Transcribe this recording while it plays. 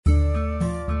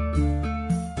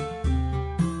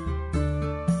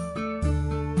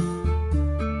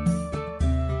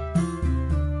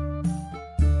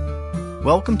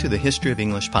Welcome to the History of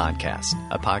English podcast,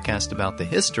 a podcast about the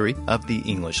history of the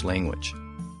English language.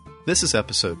 This is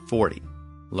episode 40,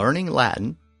 Learning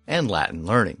Latin and Latin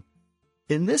Learning.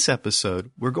 In this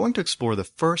episode, we're going to explore the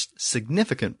first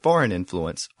significant foreign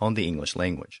influence on the English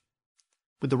language.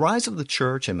 With the rise of the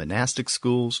church and monastic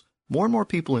schools, more and more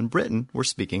people in Britain were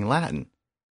speaking Latin,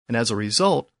 and as a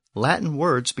result, Latin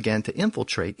words began to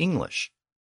infiltrate English.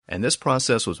 And this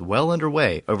process was well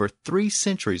underway over 3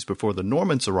 centuries before the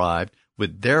Normans arrived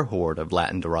with their horde of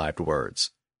Latin-derived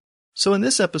words. So in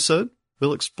this episode,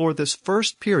 we'll explore this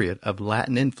first period of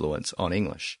Latin influence on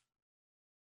English.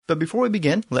 But before we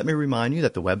begin, let me remind you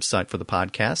that the website for the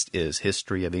podcast is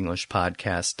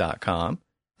historyofenglishpodcast.com,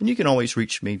 and you can always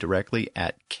reach me directly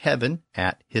at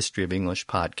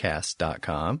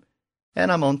kevin@historyofenglishpodcast.com,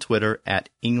 and I'm on Twitter at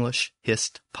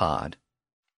EnglishHistPod.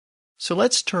 So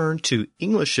let's turn to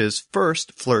English's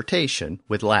first flirtation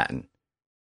with Latin.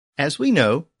 As we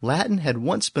know, Latin had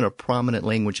once been a prominent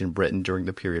language in Britain during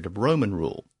the period of Roman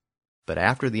rule. But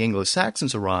after the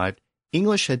Anglo-Saxons arrived,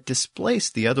 English had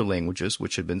displaced the other languages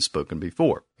which had been spoken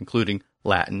before, including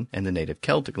Latin and the native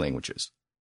Celtic languages.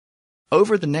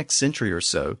 Over the next century or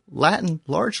so, Latin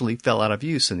largely fell out of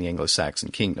use in the Anglo-Saxon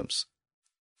kingdoms.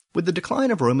 With the decline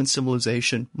of Roman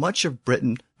civilization, much of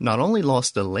Britain not only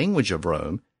lost the language of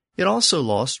Rome, it also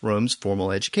lost Rome's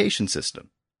formal education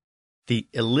system. The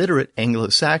illiterate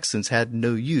Anglo-Saxons had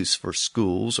no use for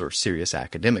schools or serious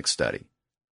academic study.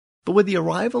 But with the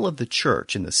arrival of the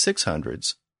church in the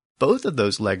 600s, both of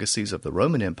those legacies of the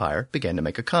Roman Empire began to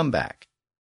make a comeback.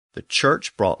 The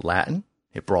church brought Latin,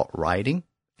 it brought writing,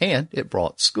 and it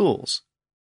brought schools.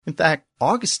 In fact,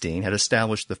 Augustine had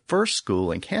established the first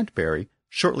school in Canterbury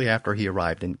shortly after he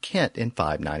arrived in Kent in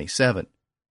 597.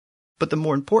 But the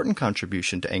more important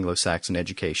contribution to Anglo-Saxon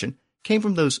education came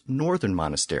from those northern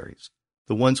monasteries,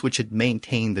 the ones which had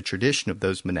maintained the tradition of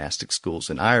those monastic schools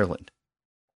in Ireland.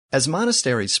 As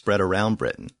monasteries spread around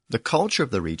Britain, the culture of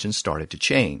the region started to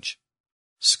change.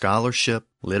 Scholarship,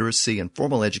 literacy, and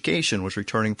formal education was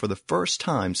returning for the first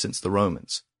time since the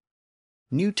Romans.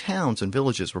 New towns and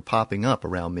villages were popping up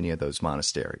around many of those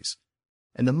monasteries,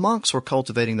 and the monks were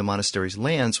cultivating the monasteries'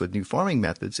 lands with new farming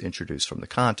methods introduced from the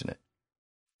continent.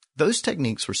 Those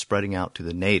techniques were spreading out to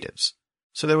the natives,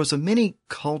 so there was a mini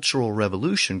cultural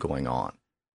revolution going on.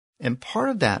 And part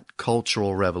of that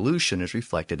cultural revolution is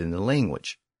reflected in the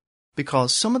language,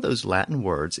 because some of those Latin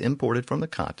words imported from the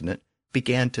continent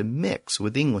began to mix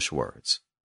with English words.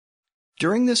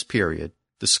 During this period,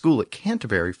 the school at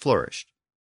Canterbury flourished,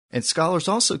 and scholars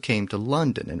also came to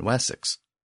London and Wessex.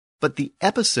 But the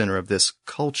epicenter of this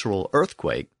cultural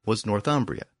earthquake was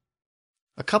Northumbria.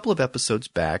 A couple of episodes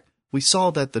back, we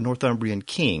saw that the Northumbrian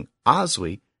king,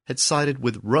 Oswy, had sided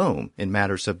with Rome in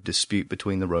matters of dispute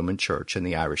between the Roman Church and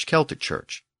the Irish Celtic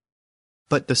Church.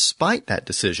 But despite that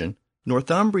decision,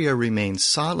 Northumbria remained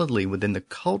solidly within the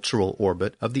cultural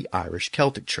orbit of the Irish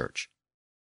Celtic Church.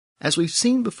 As we've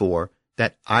seen before,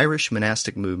 that Irish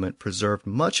monastic movement preserved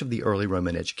much of the early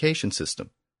Roman education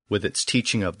system, with its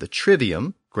teaching of the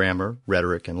trivium, grammar,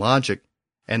 rhetoric, and logic,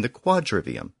 and the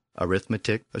quadrivium,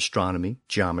 arithmetic, astronomy,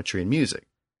 geometry, and music.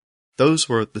 Those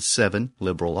were the 7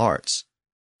 liberal arts.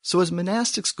 So as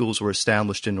monastic schools were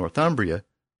established in Northumbria,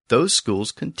 those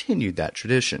schools continued that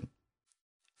tradition.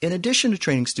 In addition to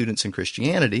training students in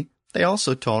Christianity, they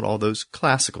also taught all those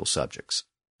classical subjects,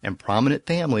 and prominent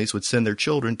families would send their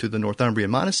children to the Northumbrian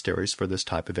monasteries for this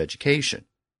type of education.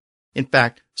 In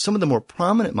fact, some of the more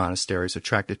prominent monasteries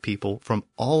attracted people from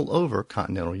all over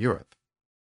continental Europe.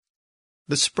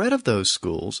 The spread of those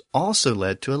schools also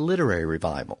led to a literary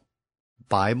revival.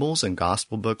 Bibles and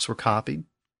gospel books were copied,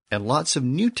 and lots of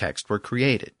new texts were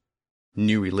created.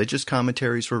 New religious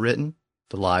commentaries were written,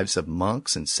 the lives of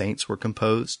monks and saints were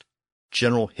composed,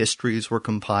 general histories were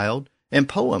compiled, and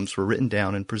poems were written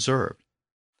down and preserved.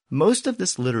 Most of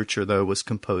this literature, though, was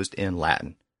composed in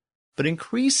Latin, but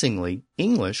increasingly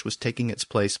English was taking its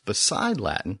place beside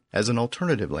Latin as an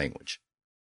alternative language.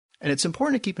 And it's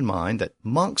important to keep in mind that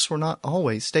monks were not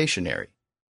always stationary.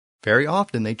 Very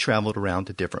often they traveled around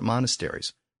to different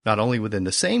monasteries, not only within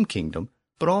the same kingdom,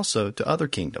 but also to other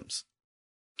kingdoms.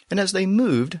 And as they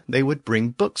moved, they would bring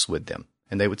books with them,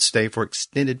 and they would stay for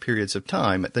extended periods of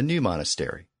time at the new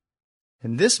monastery.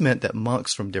 And this meant that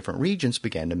monks from different regions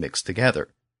began to mix together.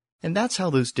 And that's how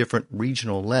those different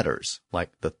regional letters, like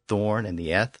the thorn and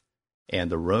the eth, and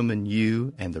the Roman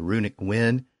U and the runic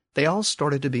win, they all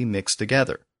started to be mixed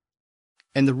together.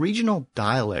 And the regional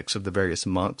dialects of the various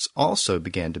monks also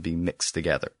began to be mixed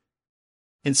together.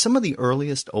 In some of the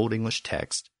earliest Old English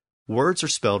texts, words are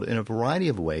spelled in a variety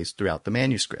of ways throughout the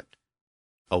manuscript.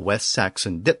 A West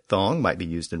Saxon diphthong might be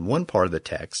used in one part of the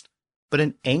text, but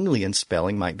an Anglian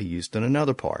spelling might be used in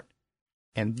another part.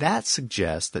 And that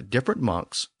suggests that different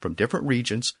monks from different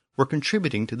regions were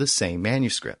contributing to the same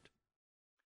manuscript.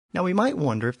 Now we might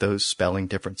wonder if those spelling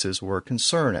differences were a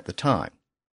concern at the time.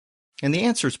 And the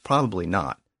answer is probably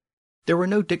not. There were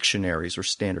no dictionaries or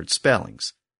standard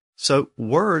spellings, so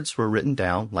words were written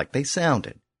down like they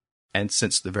sounded. And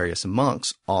since the various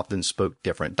monks often spoke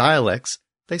different dialects,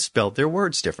 they spelled their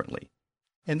words differently.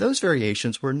 And those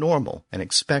variations were normal and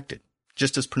expected,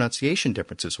 just as pronunciation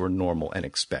differences were normal and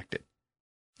expected.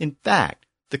 In fact,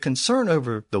 the concern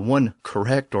over the one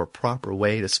correct or proper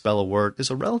way to spell a word is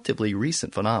a relatively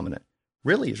recent phenomenon,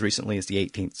 really as recently as the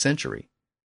 18th century.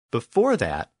 Before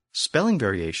that, spelling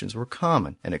variations were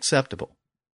common and acceptable.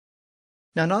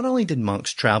 Now, not only did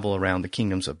monks travel around the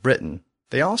kingdoms of Britain,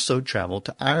 they also traveled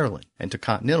to Ireland and to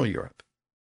continental Europe.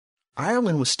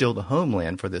 Ireland was still the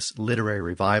homeland for this literary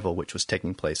revival which was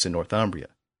taking place in Northumbria.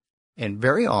 And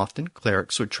very often,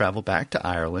 clerics would travel back to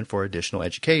Ireland for additional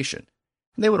education,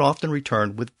 and they would often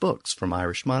return with books from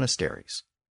Irish monasteries.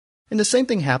 And the same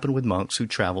thing happened with monks who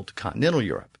traveled to continental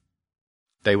Europe.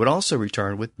 They would also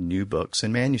return with new books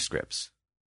and manuscripts,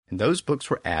 and those books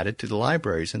were added to the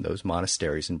libraries in those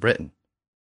monasteries in Britain.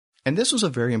 And this was a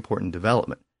very important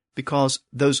development, because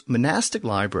those monastic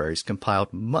libraries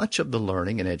compiled much of the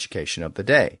learning and education of the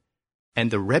day,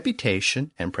 and the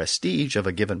reputation and prestige of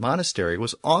a given monastery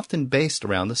was often based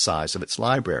around the size of its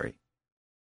library.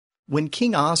 When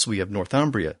King Oswy of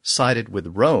Northumbria sided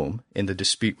with Rome in the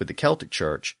dispute with the Celtic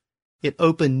Church, it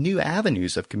opened new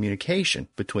avenues of communication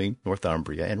between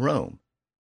Northumbria and Rome.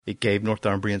 It gave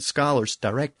Northumbrian scholars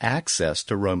direct access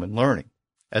to Roman learning,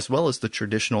 as well as the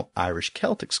traditional Irish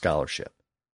Celtic scholarship.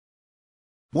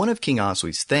 One of King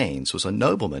Oswy's thanes was a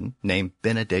nobleman named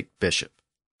Benedict Bishop.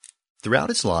 Throughout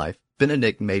his life,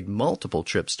 Benedict made multiple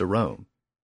trips to Rome,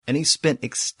 and he spent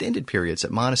extended periods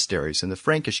at monasteries in the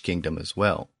Frankish kingdom as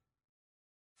well.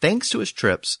 Thanks to his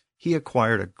trips, he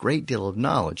acquired a great deal of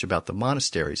knowledge about the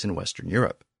monasteries in Western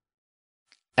Europe.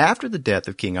 After the death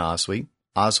of King Oswy,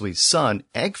 Oswy's son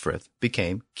Egfrith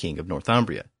became king of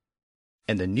Northumbria,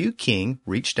 and the new king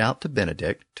reached out to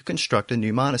Benedict to construct a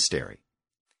new monastery.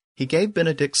 He gave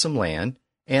Benedict some land,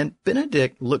 and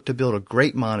Benedict looked to build a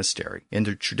great monastery in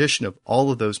the tradition of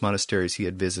all of those monasteries he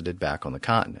had visited back on the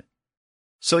continent.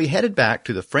 So he headed back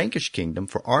to the Frankish kingdom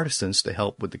for artisans to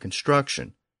help with the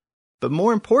construction. But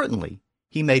more importantly,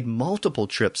 he made multiple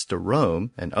trips to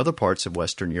Rome and other parts of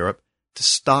Western Europe to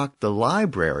stock the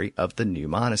library of the new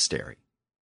monastery.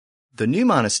 The new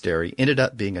monastery ended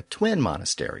up being a twin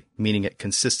monastery, meaning it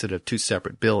consisted of two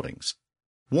separate buildings,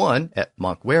 one at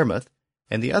Monkwearmouth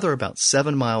and the other about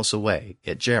 7 miles away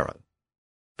at Jarrow.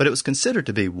 But it was considered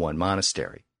to be one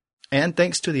monastery. And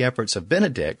thanks to the efforts of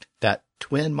Benedict, that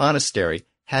twin monastery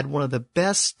had one of the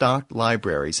best stocked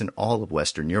libraries in all of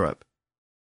Western Europe.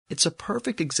 It's a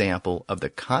perfect example of the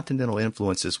continental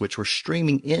influences which were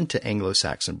streaming into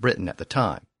Anglo-Saxon Britain at the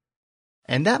time.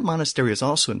 And that monastery is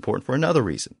also important for another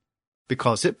reason,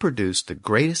 because it produced the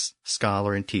greatest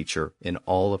scholar and teacher in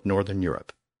all of Northern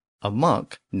Europe, a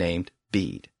monk named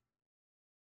Bede.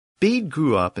 Bede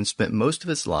grew up and spent most of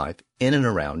his life in and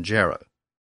around Jarrow.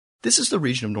 This is the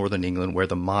region of northern England where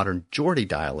the modern Geordie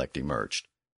dialect emerged,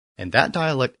 and that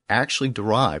dialect actually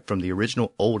derived from the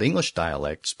original Old English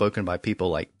dialect spoken by people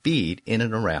like Bede in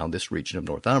and around this region of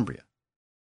Northumbria.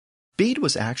 Bede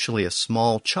was actually a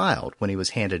small child when he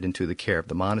was handed into the care of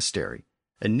the monastery,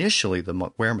 initially the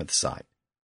Monkwearmouth site.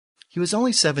 He was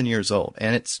only 7 years old,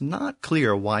 and it's not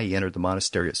clear why he entered the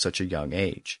monastery at such a young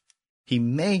age. He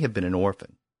may have been an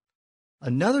orphan.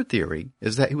 Another theory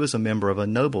is that he was a member of a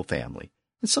noble family,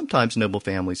 and sometimes noble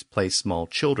families place small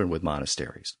children with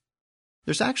monasteries.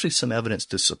 There's actually some evidence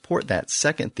to support that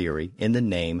second theory in the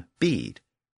name Bede.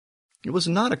 It was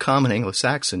not a common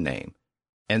Anglo-Saxon name,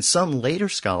 and some later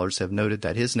scholars have noted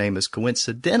that his name is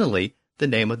coincidentally the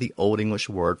name of the Old English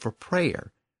word for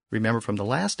prayer. Remember from the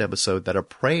last episode that a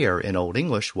prayer in Old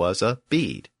English was a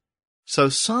bead. So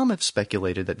some have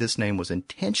speculated that this name was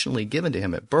intentionally given to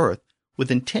him at birth with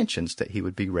intentions that he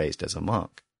would be raised as a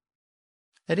monk.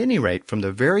 At any rate, from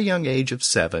the very young age of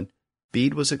 7,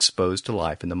 Bede was exposed to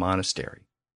life in the monastery.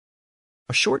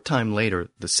 A short time later,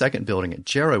 the second building at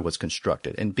Jarrow was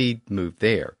constructed, and Bede moved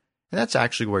there, and that's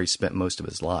actually where he spent most of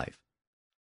his life.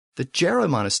 The Jarrow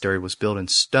monastery was built in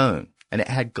stone, and it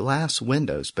had glass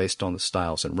windows based on the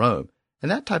styles in Rome, and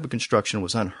that type of construction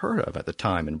was unheard of at the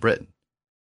time in Britain.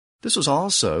 This was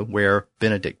also where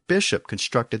Benedict Bishop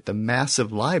constructed the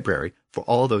massive library for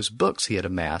all those books he had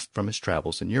amassed from his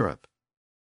travels in Europe.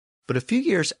 But a few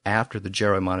years after the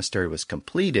Jarrow monastery was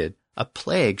completed, a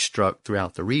plague struck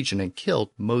throughout the region and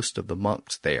killed most of the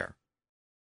monks there.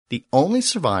 The only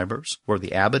survivors were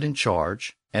the abbot in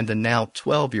charge and the now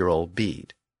 12-year-old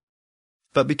Bede.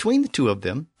 But between the two of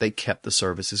them, they kept the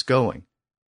services going.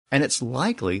 And it's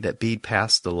likely that Bede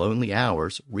passed the lonely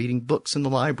hours reading books in the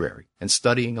library and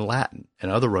studying Latin and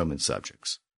other Roman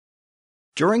subjects.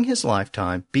 During his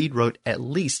lifetime, Bede wrote at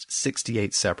least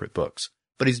 68 separate books,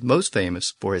 but he's most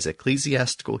famous for his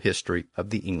ecclesiastical history of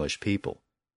the English people.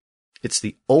 It's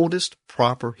the oldest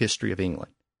proper history of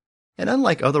England. And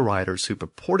unlike other writers who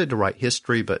purported to write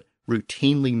history but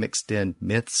routinely mixed in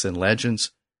myths and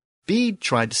legends, Bede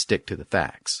tried to stick to the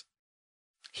facts.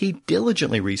 He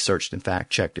diligently researched and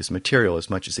fact-checked his material as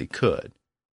much as he could.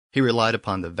 He relied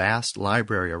upon the vast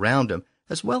library around him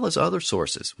as well as other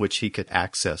sources which he could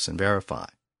access and verify.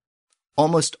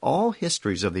 Almost all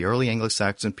histories of the early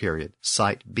Anglo-Saxon period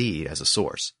cite Bede as a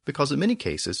source, because in many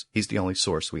cases he's the only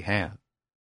source we have.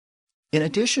 In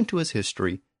addition to his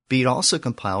history, Bede also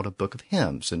compiled a book of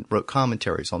hymns and wrote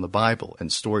commentaries on the Bible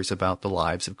and stories about the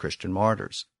lives of Christian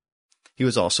martyrs. He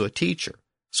was also a teacher,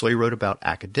 so he wrote about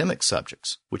academic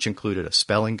subjects, which included a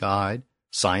spelling guide,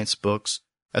 science books,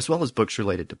 as well as books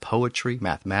related to poetry,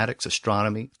 mathematics,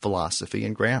 astronomy, philosophy,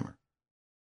 and grammar.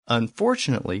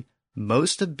 Unfortunately,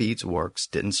 most of Bede's works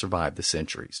didn't survive the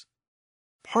centuries.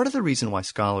 Part of the reason why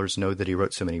scholars know that he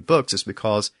wrote so many books is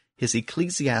because his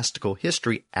ecclesiastical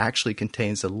history actually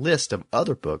contains a list of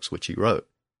other books which he wrote.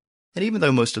 And even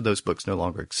though most of those books no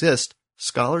longer exist,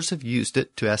 scholars have used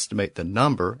it to estimate the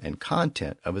number and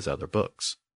content of his other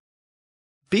books.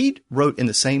 Bede wrote in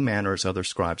the same manner as other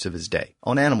scribes of his day,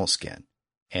 on animal skin.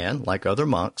 And, like other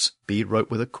monks, Bede wrote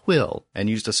with a quill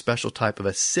and used a special type of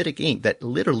acidic ink that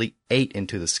literally ate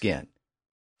into the skin.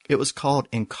 It was called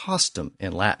encaustum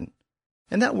in Latin,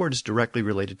 and that word is directly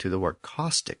related to the word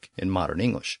caustic in modern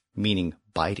English, meaning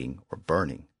biting or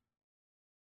burning.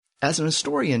 As an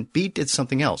historian, Bede did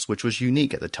something else which was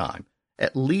unique at the time,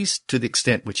 at least to the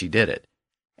extent which he did it,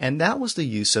 and that was the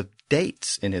use of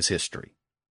dates in his history.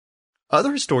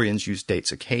 Other historians use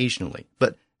dates occasionally,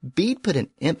 but Bede put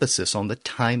an emphasis on the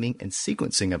timing and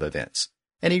sequencing of events,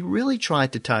 and he really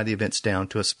tried to tie the events down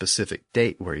to a specific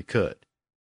date where he could.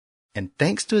 And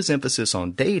thanks to his emphasis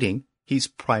on dating, he's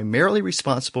primarily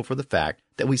responsible for the fact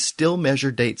that we still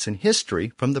measure dates in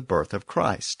history from the birth of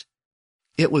Christ.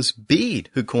 It was Bede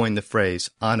who coined the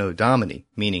phrase Anno Domini,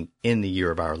 meaning in the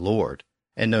year of our Lord,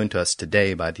 and known to us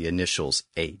today by the initials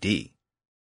AD.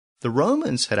 The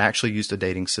Romans had actually used a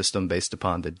dating system based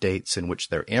upon the dates in which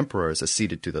their emperors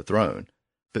acceded to the throne,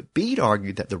 but Bede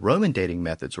argued that the Roman dating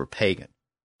methods were pagan,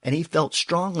 and he felt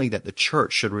strongly that the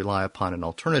church should rely upon an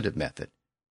alternative method.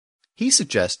 He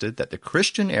suggested that the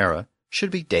Christian era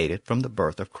should be dated from the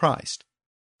birth of Christ,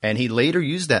 and he later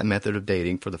used that method of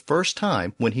dating for the first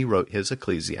time when he wrote his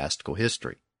ecclesiastical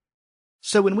history.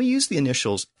 So when we use the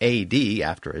initials AD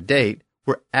after a date,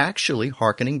 we're actually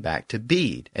hearkening back to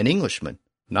Bede, an Englishman,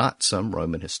 not some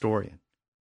Roman historian.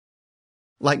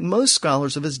 Like most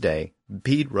scholars of his day,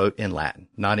 Bede wrote in Latin,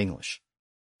 not English.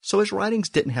 So his writings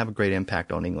didn't have a great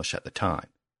impact on English at the time.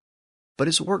 But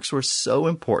his works were so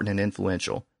important and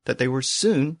influential that they were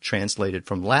soon translated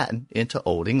from Latin into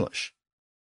Old English.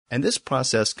 And this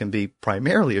process can be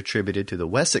primarily attributed to the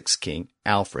Wessex king,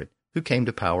 Alfred, who came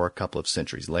to power a couple of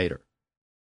centuries later.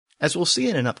 As we'll see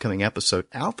in an upcoming episode,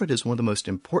 Alfred is one of the most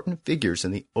important figures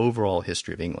in the overall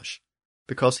history of English,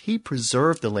 because he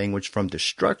preserved the language from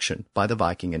destruction by the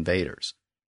Viking invaders.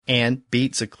 And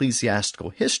Bede's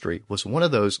ecclesiastical history was one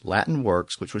of those Latin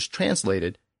works which was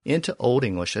translated into Old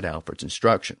English at Alfred's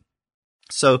instruction.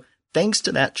 So, thanks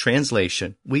to that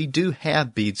translation, we do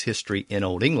have Bede's history in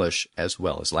Old English as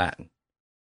well as Latin.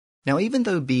 Now, even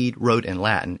though Bede wrote in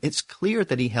Latin, it's clear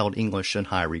that he held English in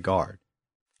high regard.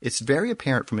 It's very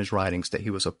apparent from his writings that he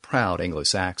was a proud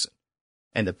Anglo-Saxon.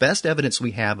 And the best evidence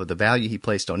we have of the value he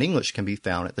placed on English can be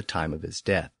found at the time of his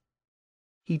death.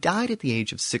 He died at the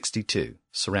age of 62,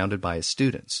 surrounded by his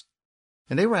students,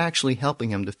 and they were actually helping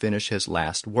him to finish his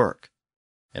last work.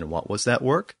 And what was that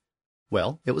work?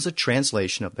 Well, it was a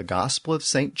translation of the Gospel of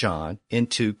St. John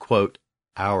into, quote,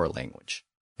 our language.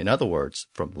 In other words,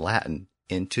 from Latin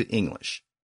into English.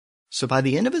 So by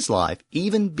the end of his life,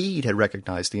 even Bede had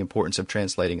recognized the importance of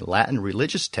translating Latin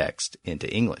religious text into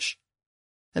English.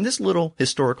 And this little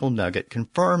historical nugget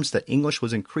confirms that English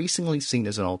was increasingly seen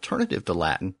as an alternative to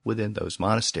Latin within those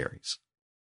monasteries.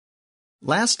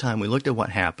 Last time we looked at what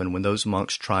happened when those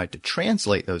monks tried to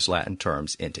translate those Latin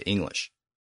terms into English.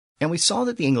 And we saw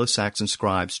that the Anglo-Saxon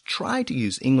scribes tried to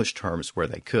use English terms where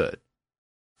they could.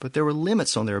 But there were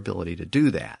limits on their ability to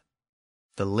do that.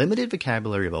 The limited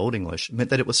vocabulary of Old English meant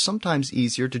that it was sometimes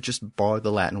easier to just borrow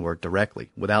the Latin word directly,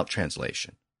 without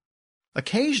translation.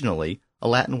 Occasionally, a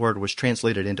Latin word was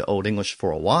translated into Old English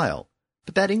for a while,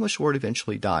 but that English word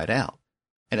eventually died out.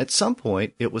 And at some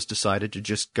point, it was decided to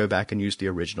just go back and use the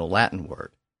original Latin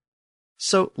word.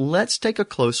 So let's take a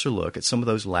closer look at some of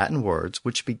those Latin words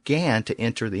which began to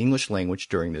enter the English language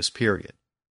during this period.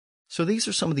 So these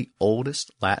are some of the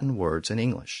oldest Latin words in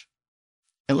English.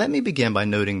 And let me begin by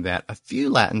noting that a few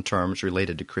Latin terms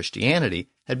related to Christianity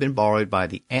had been borrowed by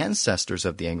the ancestors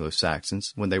of the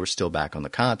Anglo-Saxons when they were still back on the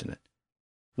continent.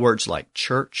 Words like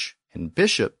church and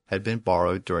bishop had been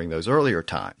borrowed during those earlier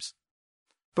times.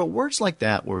 But words like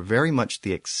that were very much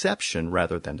the exception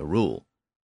rather than the rule.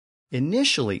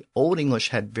 Initially, Old English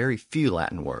had very few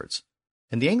Latin words,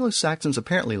 and the Anglo-Saxons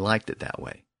apparently liked it that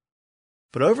way.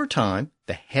 But over time,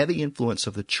 the heavy influence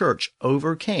of the church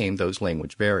overcame those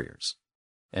language barriers.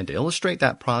 And to illustrate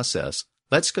that process,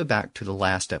 let's go back to the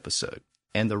last episode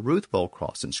and the Ruth Bowl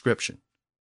cross inscription.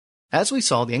 As we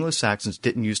saw, the Anglo-Saxons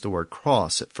didn't use the word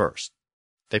cross at first.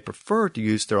 They preferred to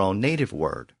use their own native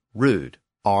word, rood,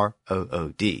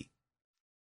 R-O-O-D.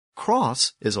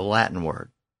 Cross is a Latin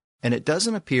word, and it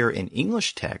doesn't appear in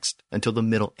English text until the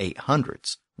middle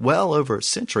 800s, well over a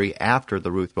century after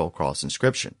the Ruth Bowl cross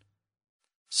inscription.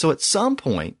 So at some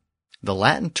point, the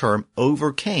Latin term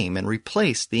overcame and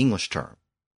replaced the English term.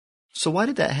 So why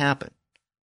did that happen?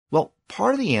 Well,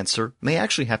 part of the answer may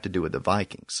actually have to do with the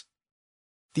Vikings.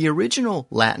 The original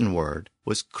Latin word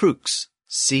was crux,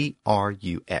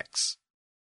 C-R-U-X.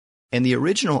 And the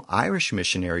original Irish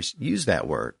missionaries used that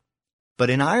word. But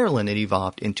in Ireland, it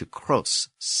evolved into cros,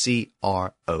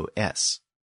 C-R-O-S.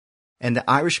 And the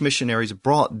Irish missionaries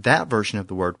brought that version of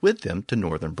the word with them to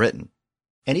northern Britain.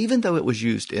 And even though it was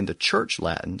used in the church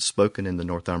Latin spoken in the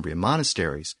Northumbrian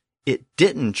monasteries, it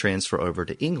didn't transfer over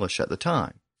to English at the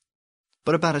time.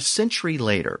 But about a century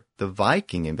later, the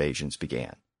Viking invasions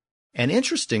began. And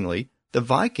interestingly, the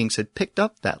Vikings had picked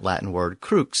up that Latin word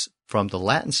crux from the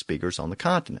Latin speakers on the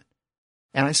continent.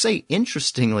 And I say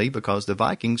interestingly because the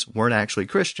Vikings weren't actually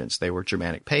Christians, they were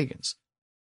Germanic pagans.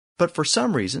 But for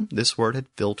some reason, this word had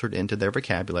filtered into their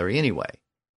vocabulary anyway,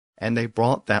 and they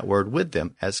brought that word with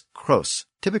them as kros,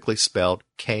 typically spelled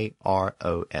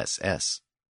K-R-O-S-S.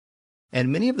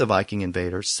 And many of the Viking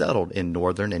invaders settled in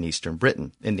northern and eastern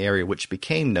Britain, in the area which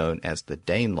became known as the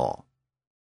Danelaw.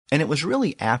 And it was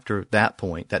really after that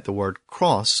point that the word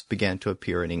cross began to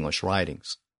appear in English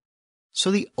writings. So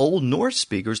the Old Norse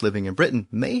speakers living in Britain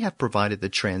may have provided the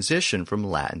transition from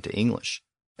Latin to English,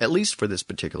 at least for this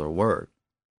particular word.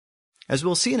 As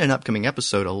we'll see in an upcoming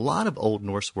episode, a lot of Old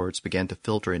Norse words began to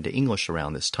filter into English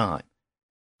around this time.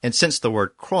 And since the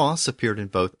word cross appeared in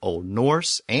both Old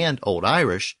Norse and Old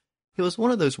Irish, it was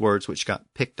one of those words which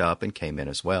got picked up and came in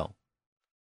as well.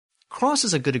 Cross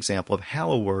is a good example of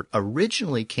how a word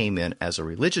originally came in as a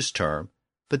religious term,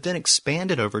 but then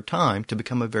expanded over time to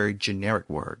become a very generic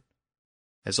word.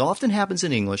 As often happens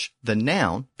in English, the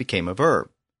noun became a verb.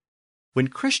 When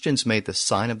Christians made the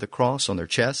sign of the cross on their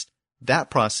chest, that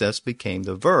process became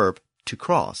the verb to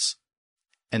cross.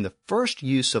 And the first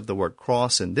use of the word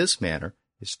cross in this manner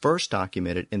is first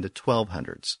documented in the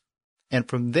 1200s. And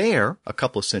from there, a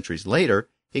couple of centuries later,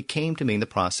 it came to mean the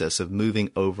process of moving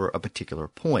over a particular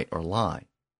point or line.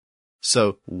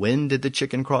 So when did the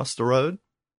chicken cross the road?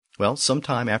 Well,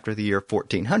 sometime after the year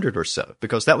 1400 or so,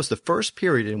 because that was the first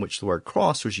period in which the word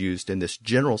cross was used in this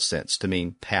general sense to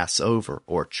mean pass over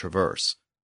or traverse.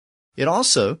 It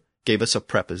also gave us a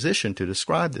preposition to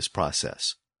describe this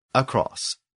process,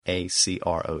 across,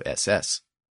 A-C-R-O-S-S.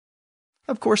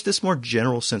 Of course, this more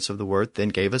general sense of the word then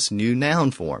gave us new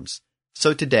noun forms.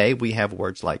 So today we have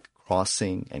words like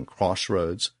crossing and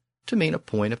crossroads to mean a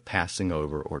point of passing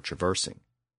over or traversing.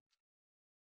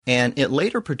 And it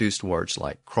later produced words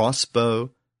like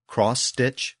crossbow,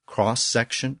 cross-stitch,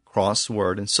 cross-section,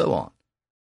 crossword, and so on.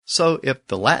 So if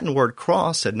the Latin word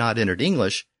cross had not entered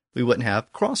English, we wouldn't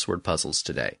have crossword puzzles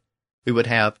today. We would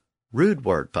have root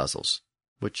word puzzles,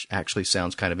 which actually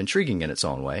sounds kind of intriguing in its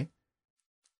own way.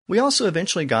 We also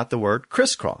eventually got the word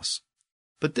crisscross.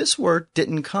 But this word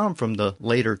didn't come from the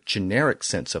later generic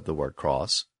sense of the word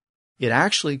cross. It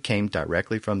actually came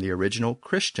directly from the original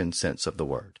Christian sense of the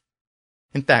word.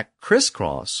 In fact,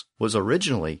 crisscross was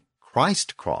originally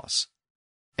Christ cross,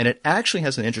 and it actually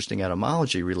has an interesting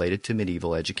etymology related to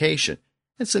medieval education.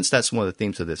 And since that's one of the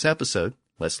themes of this episode,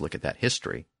 let's look at that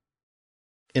history.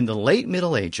 In the late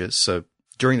Middle Ages, so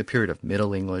during the period of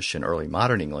Middle English and early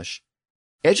Modern English,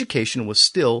 education was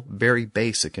still very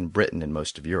basic in Britain and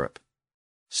most of Europe.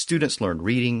 Students learned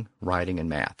reading, writing, and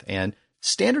math, and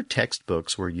standard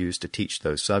textbooks were used to teach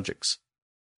those subjects.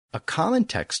 A common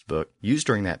textbook used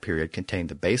during that period contained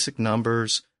the basic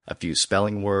numbers, a few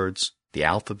spelling words, the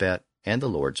alphabet, and the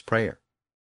Lord's Prayer.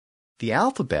 The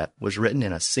alphabet was written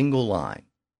in a single line,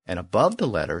 and above the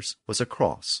letters was a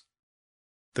cross.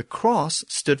 The cross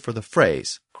stood for the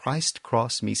phrase, "Christ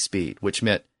cross me speed," which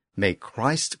meant, "May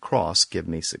Christ's cross give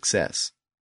me success."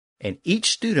 And each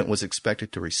student was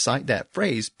expected to recite that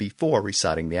phrase before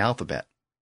reciting the alphabet.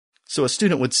 So a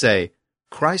student would say,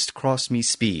 "Christ cross me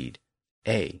speed,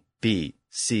 A, B,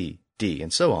 C, D,"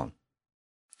 and so on.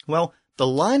 Well, the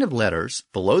line of letters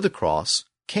below the cross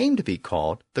came to be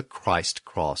called the Christ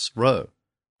cross row,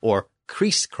 or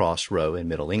criss-cross row in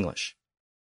Middle English.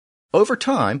 Over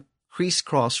time,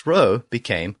 criss-cross row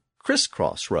became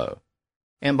criss-cross row,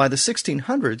 and by the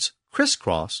 1600s,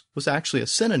 crisscross was actually a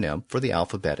synonym for the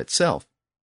alphabet itself.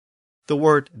 The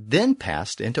word then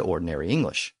passed into ordinary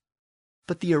English,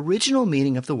 but the original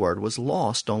meaning of the word was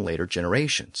lost on later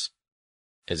generations.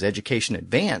 As education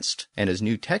advanced and as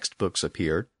new textbooks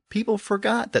appeared, people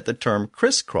forgot that the term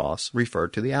crisscross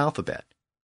referred to the alphabet.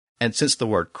 And since the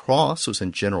word cross was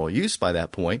in general use by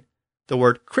that point, the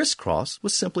word crisscross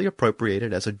was simply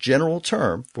appropriated as a general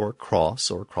term for a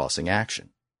cross or crossing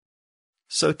action.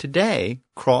 So today,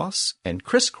 cross and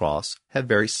crisscross have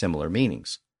very similar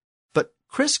meanings. But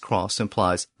crisscross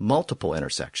implies multiple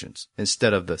intersections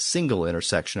instead of the single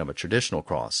intersection of a traditional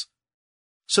cross.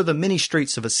 So the many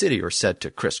streets of a city are said to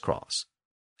crisscross.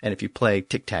 And if you play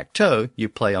tic-tac-toe, you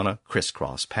play on a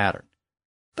crisscross pattern.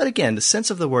 But again, the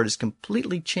sense of the word is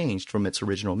completely changed from its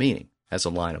original meaning as a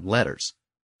line of letters,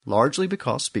 largely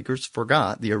because speakers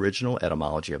forgot the original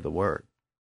etymology of the word.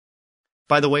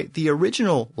 By the way, the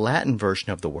original Latin version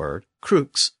of the word,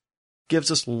 crux, gives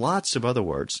us lots of other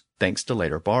words thanks to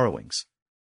later borrowings.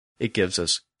 It gives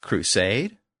us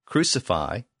crusade,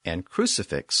 crucify, and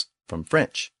crucifix from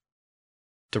French.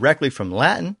 Directly from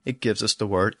Latin, it gives us the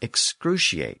word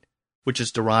excruciate, which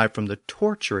is derived from the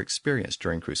torture experienced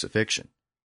during crucifixion.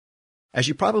 As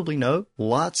you probably know,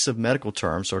 lots of medical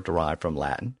terms are derived from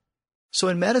Latin. So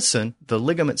in medicine, the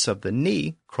ligaments of the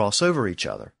knee cross over each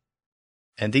other.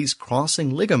 And these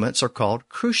crossing ligaments are called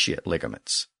cruciate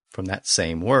ligaments, from that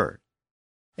same word.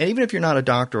 And even if you're not a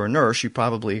doctor or nurse, you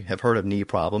probably have heard of knee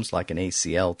problems like an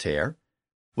ACL tear.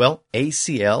 Well,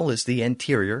 ACL is the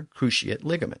anterior cruciate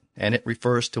ligament, and it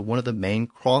refers to one of the main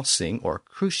crossing or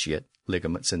cruciate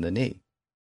ligaments in the knee.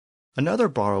 Another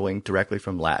borrowing directly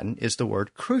from Latin is the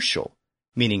word crucial,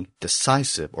 meaning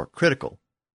decisive or critical.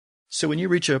 So when you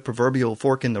reach a proverbial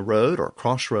fork in the road or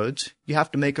crossroads, you have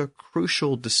to make a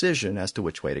crucial decision as to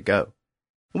which way to go.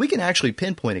 And we can actually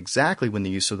pinpoint exactly when the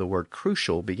use of the word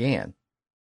crucial began.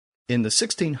 In the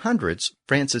 1600s,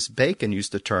 Francis Bacon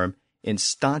used the term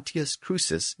instantius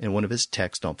crucis in one of his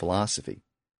texts on philosophy.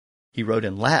 He wrote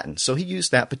in Latin, so he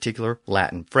used that particular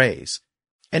Latin phrase.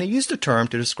 And he used a term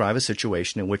to describe a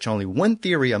situation in which only one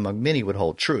theory among many would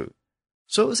hold true.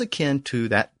 So it was akin to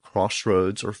that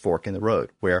crossroads or fork in the road,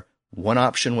 where one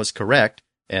option was correct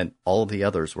and all of the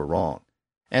others were wrong.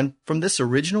 And from this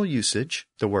original usage,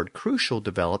 the word crucial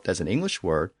developed as an English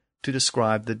word to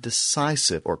describe the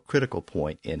decisive or critical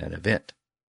point in an event.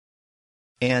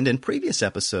 And in previous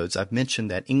episodes, I've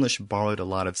mentioned that English borrowed a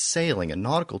lot of sailing and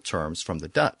nautical terms from the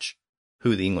Dutch,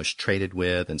 who the English traded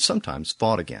with and sometimes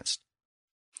fought against.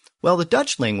 Well, the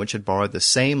Dutch language had borrowed the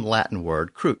same Latin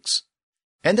word crux,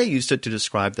 and they used it to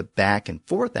describe the back and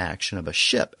forth action of a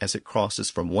ship as it crosses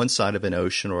from one side of an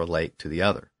ocean or a lake to the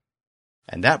other.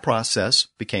 And that process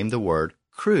became the word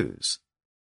cruise.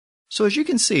 So as you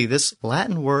can see, this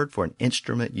Latin word for an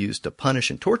instrument used to punish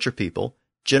and torture people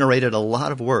generated a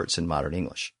lot of words in modern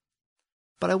English.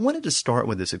 But I wanted to start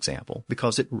with this example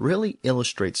because it really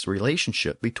illustrates the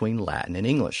relationship between Latin and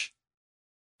English.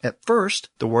 At first,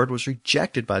 the word was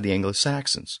rejected by the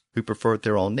Anglo-Saxons, who preferred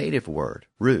their own native word,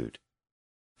 rude.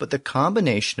 But the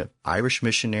combination of Irish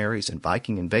missionaries and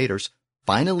Viking invaders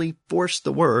finally forced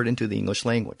the word into the English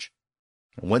language.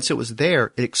 And once it was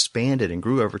there, it expanded and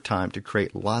grew over time to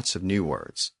create lots of new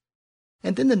words.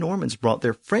 And then the Normans brought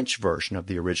their French version of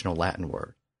the original Latin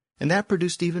word, and that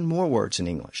produced even more words in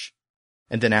English.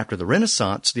 And then after the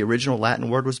Renaissance, the original Latin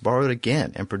word was borrowed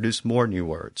again and produced more new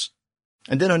words.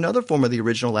 And then another form of the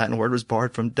original Latin word was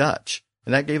borrowed from Dutch,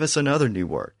 and that gave us another new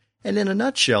word. And in a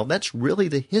nutshell, that's really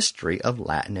the history of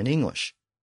Latin and English.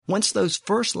 Once those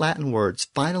first Latin words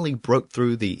finally broke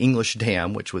through the English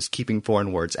dam, which was keeping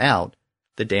foreign words out,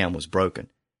 the dam was broken,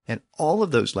 and all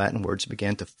of those Latin words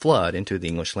began to flood into the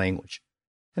English language.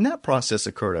 And that process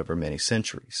occurred over many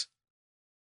centuries.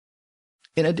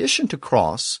 In addition to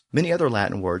cross, many other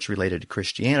Latin words related to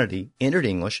Christianity entered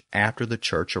English after the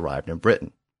church arrived in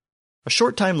Britain. A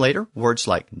short time later, words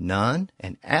like nun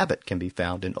and abbot can be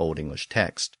found in Old English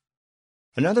text.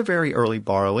 Another very early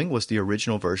borrowing was the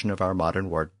original version of our modern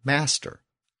word master.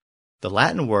 The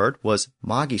Latin word was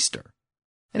magister,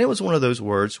 and it was one of those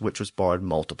words which was borrowed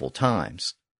multiple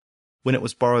times. When it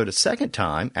was borrowed a second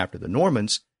time after the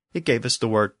Normans, it gave us the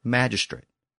word magistrate.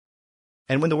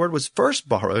 And when the word was first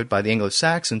borrowed by the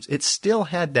Anglo-Saxons, it still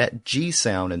had that G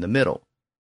sound in the middle.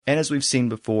 And as we've seen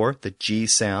before, the G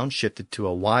sound shifted to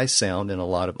a Y sound in a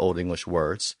lot of Old English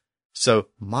words. So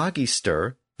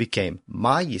magister became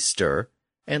magister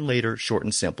and later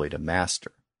shortened simply to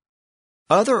master.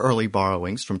 Other early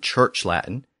borrowings from Church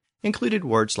Latin included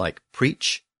words like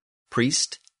preach,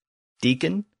 priest,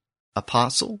 deacon,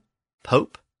 apostle,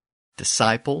 pope,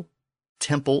 disciple,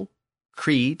 temple,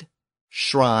 creed,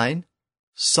 shrine,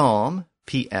 psalm,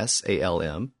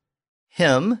 Psalm,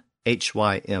 hymn,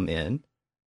 Hymn,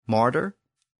 martyr,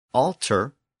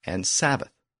 altar, and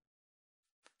Sabbath.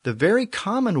 The very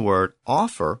common word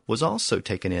offer was also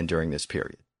taken in during this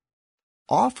period.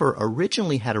 Offer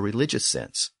originally had a religious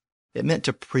sense. It meant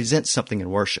to present something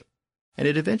in worship, and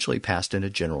it eventually passed into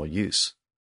general use.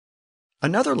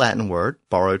 Another Latin word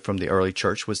borrowed from the early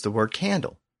church was the word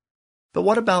candle. But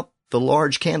what about the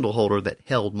large candle holder that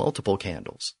held multiple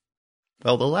candles?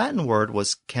 Well, the Latin word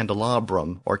was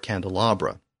candelabrum or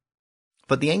candelabra,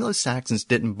 but the Anglo-Saxons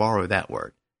didn't borrow that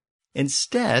word.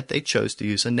 Instead, they chose to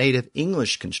use a native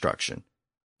English construction.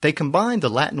 They combined the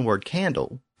Latin word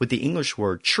candle with the English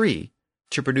word tree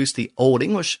to produce the Old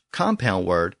English compound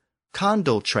word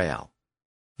condyletrae,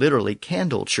 literally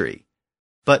candle tree.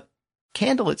 But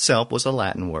candle itself was a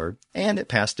Latin word, and it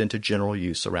passed into general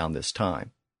use around this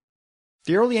time.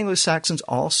 The early Anglo-Saxons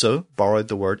also borrowed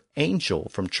the word angel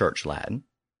from Church Latin.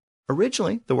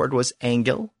 Originally, the word was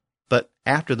angel, but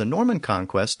after the Norman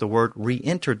conquest, the word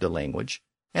re-entered the language,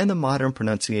 and the modern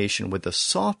pronunciation with the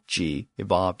soft G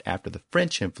evolved after the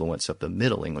French influence of the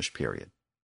Middle English period.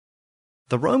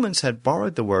 The Romans had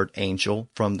borrowed the word angel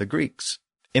from the Greeks.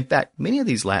 In fact, many of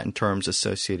these Latin terms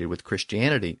associated with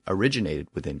Christianity originated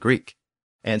within Greek,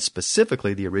 and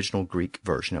specifically the original Greek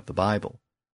version of the Bible.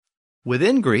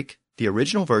 Within Greek, the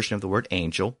original version of the word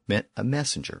angel meant a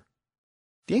messenger.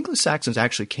 The Anglo-Saxons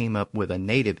actually came up with a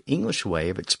native English way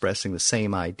of expressing the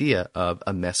same idea of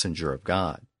a messenger of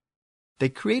God. They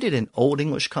created an Old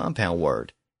English compound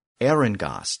word,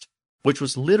 erindgast, which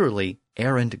was literally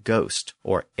errand ghost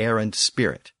or errand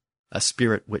spirit, a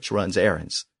spirit which runs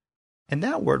errands. And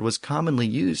that word was commonly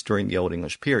used during the Old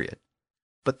English period.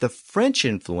 But the French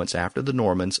influence after the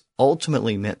Normans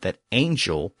ultimately meant that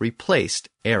angel replaced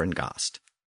erindgast.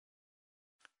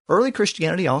 Early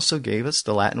Christianity also gave us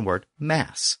the Latin word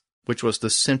Mass, which was the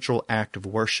central act of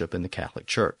worship in the Catholic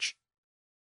Church.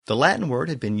 The Latin word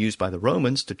had been used by the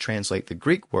Romans to translate the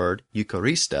Greek word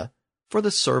Eucharista for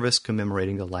the service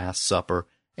commemorating the Last Supper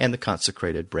and the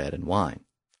consecrated bread and wine.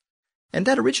 And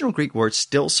that original Greek word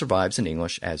still survives in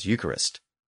English as Eucharist.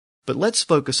 But let's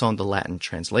focus on the Latin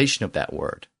translation of that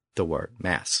word, the word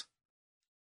Mass.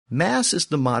 Mass is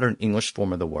the modern English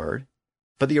form of the word,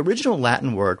 but the original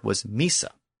Latin word was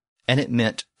missa, and it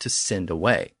meant to send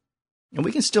away. And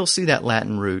we can still see that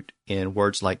Latin root in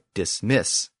words like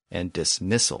dismiss and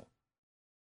dismissal.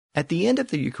 At the end of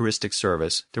the Eucharistic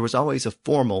service, there was always a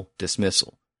formal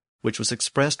dismissal, which was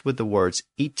expressed with the words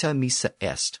ita missa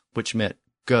est, which meant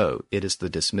go, it is the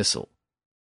dismissal.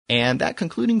 And that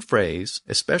concluding phrase,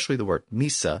 especially the word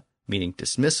missa, meaning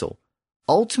dismissal,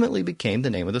 ultimately became the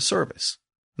name of the service,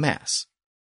 Mass.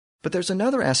 But there's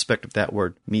another aspect of that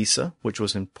word missa, which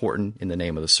was important in the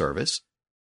name of the service.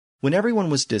 When everyone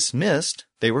was dismissed,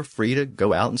 they were free to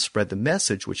go out and spread the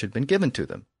message which had been given to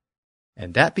them.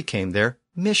 And that became their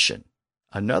mission,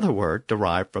 another word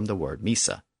derived from the word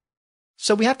missa.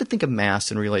 So we have to think of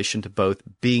Mass in relation to both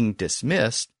being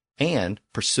dismissed and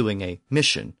pursuing a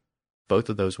mission, both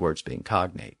of those words being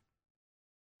cognate.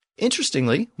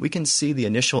 Interestingly, we can see the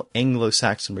initial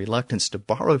Anglo-Saxon reluctance to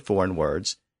borrow foreign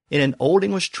words in an Old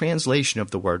English translation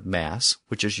of the word Mass,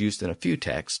 which is used in a few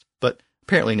texts, but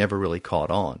apparently never really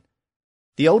caught on.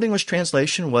 The Old English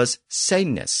translation was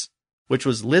sendness, which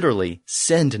was literally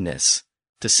sendness,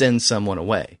 to send someone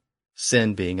away,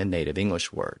 send being a native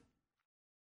English word.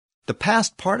 The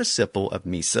past participle of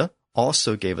missa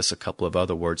also gave us a couple of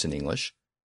other words in English.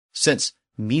 Since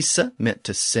missa meant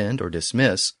to send or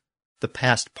dismiss, the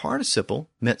past participle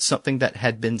meant something that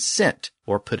had been sent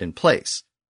or put in place,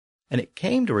 and it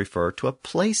came to refer to a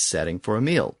place setting for a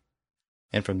meal.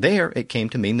 And from there, it came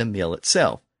to mean the meal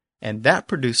itself, and that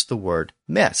produced the word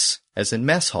mess, as in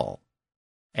mess hall.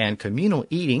 And communal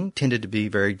eating tended to be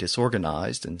very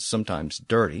disorganized and sometimes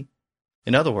dirty.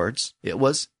 In other words, it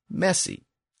was messy,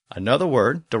 another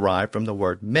word derived from the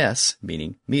word mess,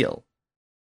 meaning meal.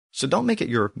 So don't make it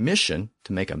your mission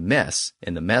to make a mess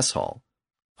in the mess hall.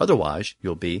 Otherwise,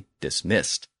 you'll be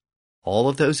dismissed. All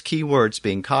of those key words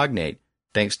being cognate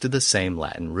thanks to the same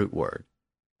Latin root word,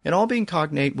 and all being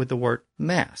cognate with the word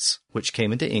mass, which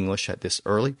came into English at this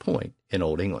early point in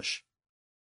Old English.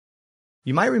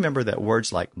 You might remember that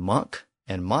words like monk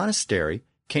and monastery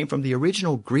came from the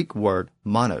original Greek word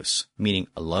monos, meaning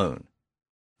alone.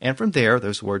 And from there,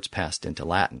 those words passed into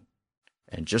Latin.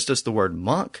 And just as the word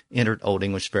monk entered Old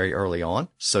English very early on,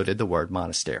 so did the word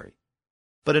monastery.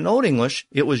 But in Old English,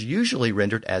 it was usually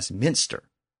rendered as minster,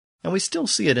 and we still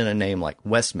see it in a name like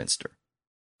Westminster.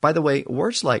 By the way,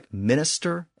 words like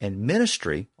minister and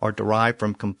ministry are derived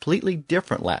from completely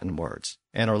different Latin words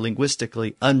and are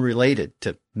linguistically unrelated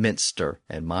to minster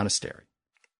and monastery.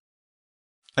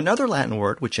 Another Latin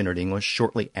word which entered English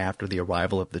shortly after the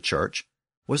arrival of the church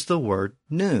was the word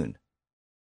noon.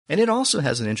 And it also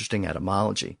has an interesting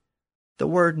etymology. The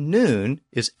word noon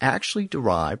is actually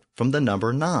derived from the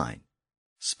number 9,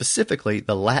 specifically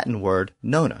the Latin word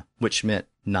nona, which meant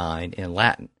 9 in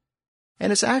Latin.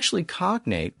 And it's actually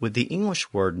cognate with the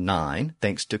English word 9,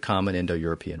 thanks to common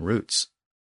Indo-European roots.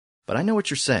 But I know what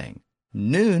you're saying.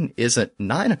 Noon isn't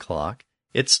 9 o'clock,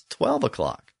 it's 12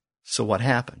 o'clock. So what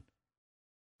happened?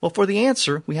 Well, for the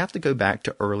answer, we have to go back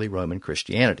to early Roman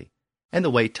Christianity and the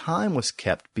way time was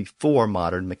kept before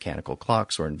modern mechanical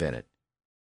clocks were invented.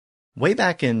 Way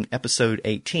back in episode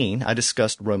 18, I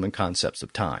discussed Roman concepts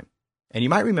of time, and you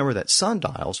might remember that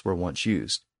sundials were once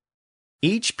used.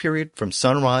 Each period from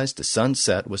sunrise to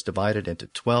sunset was divided into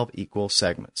 12 equal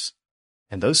segments,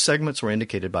 and those segments were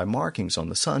indicated by markings on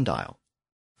the sundial.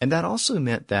 And that also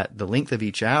meant that the length of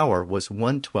each hour was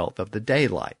 1/12 of the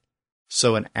daylight.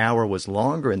 So an hour was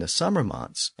longer in the summer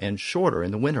months and shorter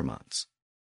in the winter months.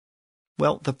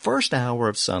 Well, the first hour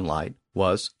of sunlight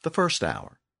was the first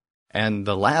hour, and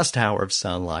the last hour of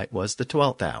sunlight was the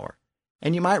 12th hour.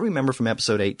 And you might remember from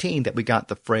episode 18 that we got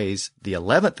the phrase the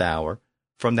 11th hour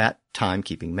from that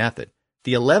timekeeping method.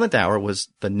 The 11th hour was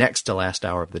the next to last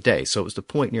hour of the day, so it was the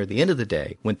point near the end of the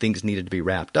day when things needed to be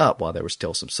wrapped up while there was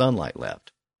still some sunlight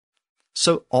left.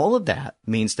 So all of that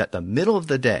means that the middle of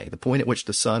the day, the point at which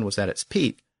the sun was at its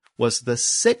peak, was the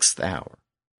 6th hour,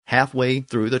 halfway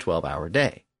through the 12-hour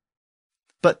day.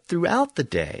 But throughout the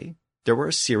day, there were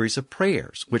a series of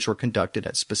prayers which were conducted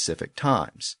at specific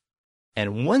times.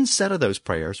 And one set of those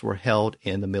prayers were held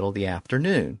in the middle of the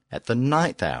afternoon at the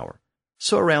 9th hour,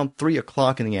 so around 3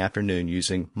 o'clock in the afternoon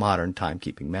using modern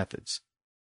timekeeping methods.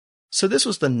 So this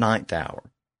was the 9th hour,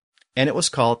 and it was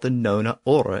called the nona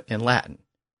ora in Latin.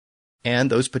 And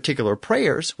those particular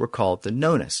prayers were called the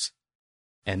nones.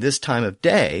 And this time of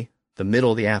day, the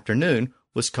middle of the afternoon,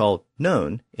 was called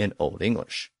noon in Old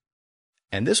English.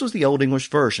 And this was the Old English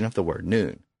version of the word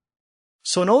noon.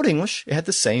 So in Old English, it had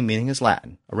the same meaning as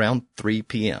Latin, around 3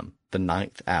 p.m., the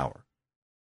 9th hour.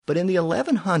 But in the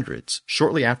 1100s,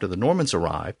 shortly after the Normans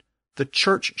arrived, the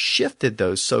church shifted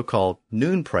those so-called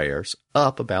noon prayers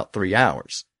up about 3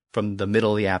 hours, from the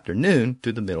middle of the afternoon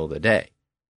to the middle of the day.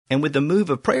 And with the move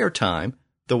of prayer time,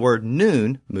 the word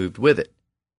noon moved with it.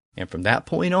 And from that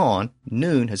point on,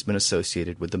 noon has been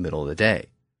associated with the middle of the day,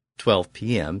 12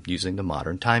 p.m. using the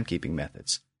modern timekeeping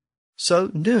methods.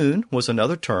 So noon was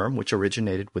another term which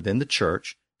originated within the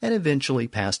church and eventually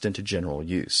passed into general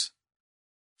use.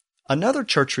 Another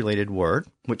church-related word,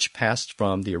 which passed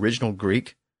from the original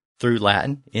Greek through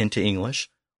Latin into English,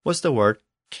 was the word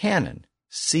canon,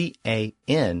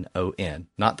 C-A-N-O-N,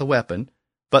 not the weapon,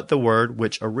 but the word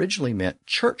which originally meant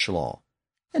church law,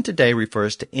 and today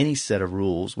refers to any set of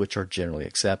rules which are generally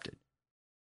accepted.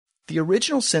 The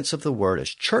original sense of the word as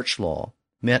church law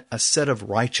meant a set of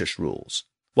righteous rules,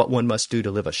 what one must do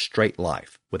to live a straight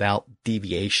life without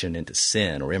deviation into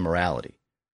sin or immorality.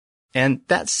 And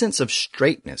that sense of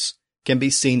straightness can be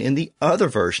seen in the other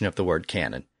version of the word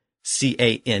canon,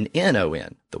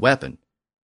 C-A-N-N-O-N, the weapon.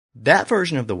 That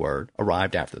version of the word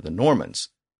arrived after the Normans,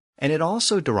 and it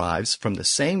also derives from the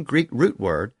same Greek root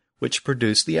word which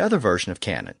produced the other version of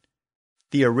canon.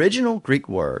 The original Greek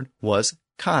word was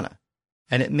kana,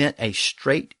 and it meant a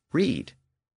straight reed.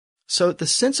 So the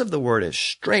sense of the word as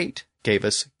straight gave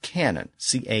us canon,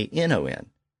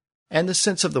 C-A-N-O-N, and the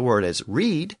sense of the word as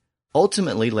reed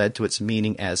ultimately led to its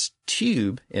meaning as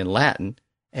tube in Latin,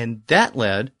 and that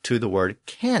led to the word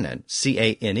cannon,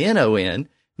 C-A-N-N-O-N,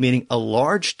 meaning a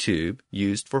large tube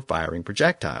used for firing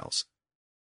projectiles.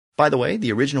 By the way,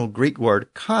 the original Greek word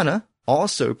kana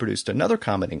also produced another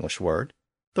common English word,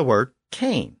 the word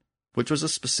cane, which was a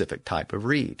specific type of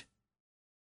reed.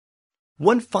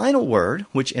 One final word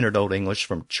which entered Old English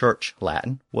from Church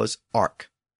Latin was ark,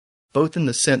 both in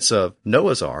the sense of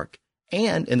Noah's Ark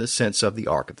and in the sense of the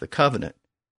Ark of the Covenant.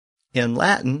 In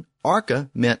Latin, arca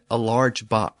meant a large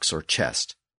box or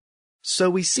chest. So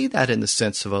we see that in the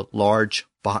sense of a large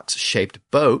box-shaped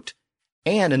boat,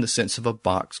 and in the sense of a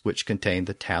box which contained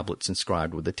the tablets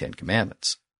inscribed with the Ten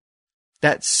Commandments.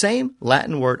 That same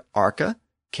Latin word arca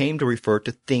came to refer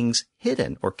to things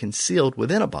hidden or concealed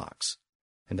within a box,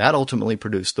 and that ultimately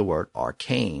produced the word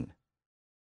arcane.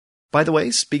 By the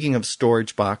way, speaking of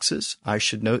storage boxes, I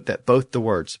should note that both the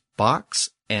words box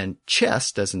and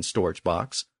chest, as in storage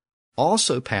box,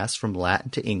 also passed from Latin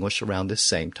to English around this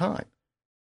same time.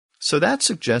 So that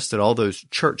suggests that all those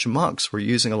church monks were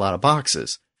using a lot of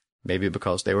boxes, maybe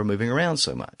because they were moving around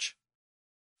so much.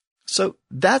 So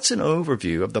that's an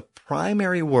overview of the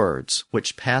primary words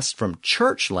which passed from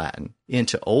Church Latin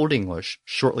into Old English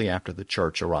shortly after the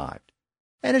Church arrived.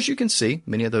 And as you can see,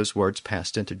 many of those words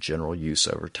passed into general use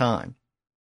over time.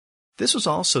 This was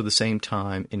also the same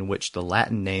time in which the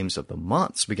Latin names of the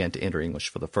months began to enter English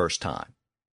for the first time.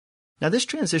 Now, this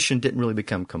transition didn't really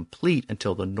become complete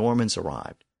until the Normans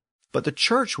arrived, but the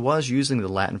Church was using the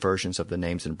Latin versions of the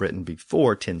names in Britain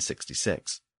before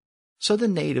 1066. So the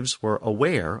natives were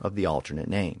aware of the alternate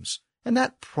names, and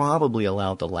that probably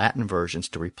allowed the Latin versions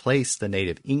to replace the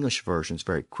native English versions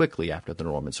very quickly after the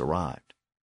Normans arrived.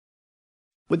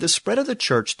 With the spread of the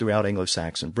Church throughout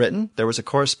Anglo-Saxon Britain, there was a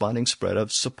corresponding spread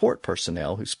of support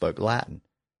personnel who spoke Latin,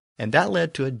 and that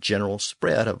led to a general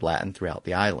spread of Latin throughout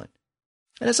the island.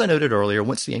 And as I noted earlier,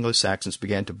 once the Anglo-Saxons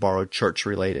began to borrow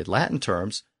church-related Latin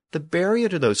terms, the barrier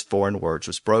to those foreign words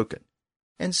was broken.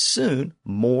 And soon,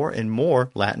 more and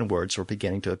more Latin words were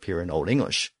beginning to appear in Old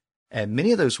English, and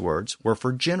many of those words were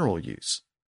for general use.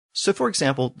 So, for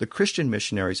example, the Christian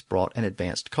missionaries brought an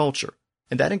advanced culture,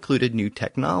 and that included new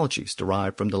technologies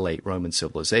derived from the late Roman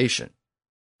civilization.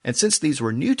 And since these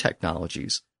were new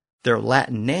technologies, their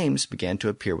Latin names began to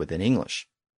appear within English.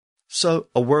 So,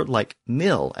 a word like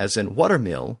mill, as in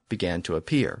watermill, began to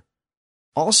appear.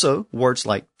 Also, words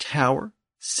like tower,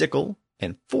 sickle,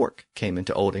 and fork came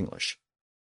into Old English.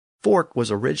 Fork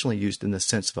was originally used in the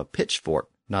sense of a pitchfork,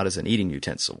 not as an eating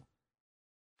utensil.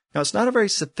 Now, it's not a very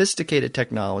sophisticated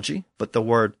technology, but the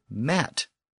word mat,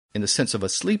 in the sense of a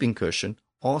sleeping cushion,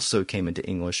 also came into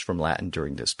English from Latin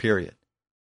during this period.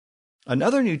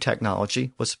 Another new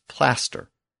technology was plaster,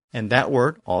 and that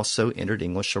word also entered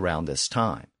English around this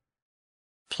time.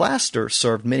 Plaster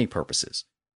served many purposes.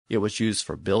 It was used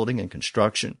for building and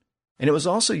construction, and it was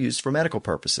also used for medical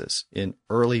purposes in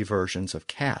early versions of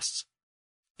casts.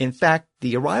 In fact,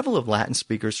 the arrival of Latin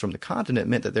speakers from the continent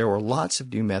meant that there were lots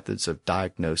of new methods of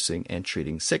diagnosing and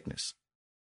treating sickness.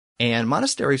 And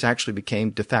monasteries actually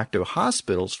became de facto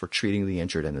hospitals for treating the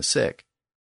injured and the sick.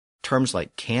 Terms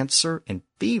like cancer and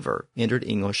fever entered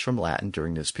English from Latin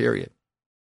during this period,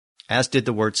 as did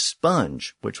the word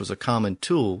sponge, which was a common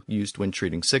tool used when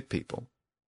treating sick people.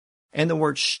 And the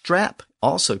word strap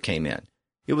also came in.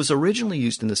 It was originally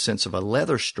used in the sense of a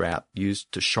leather strap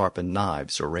used to sharpen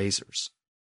knives or razors.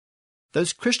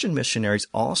 Those Christian missionaries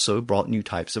also brought new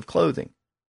types of clothing.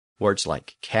 Words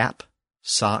like cap,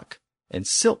 sock, and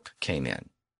silk came in.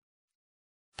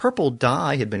 Purple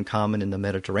dye had been common in the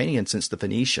Mediterranean since the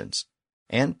Phoenicians,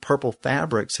 and purple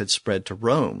fabrics had spread to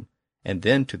Rome and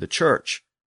then to the Church.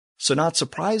 So not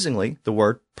surprisingly, the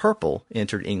word purple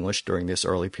entered English during this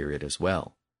early period as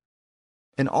well.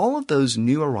 And all of those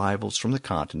new arrivals from the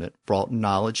continent brought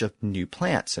knowledge of new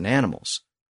plants and animals,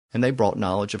 and they brought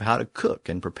knowledge of how to cook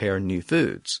and prepare new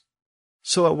foods.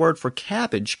 So a word for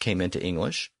cabbage came into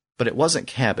English, but it wasn't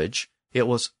cabbage, it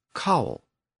was caul.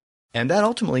 And that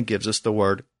ultimately gives us the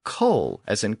word cole,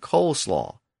 as in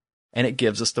coleslaw, and it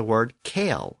gives us the word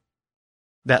kale.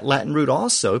 That Latin root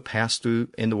also passed through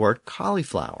in the word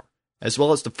cauliflower, as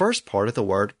well as the first part of the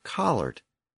word collard.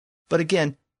 But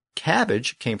again,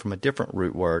 cabbage came from a different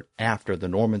root word after the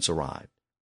Normans arrived.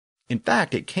 In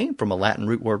fact, it came from a Latin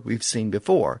root word we've seen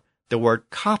before, the word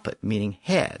caput, meaning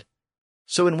head.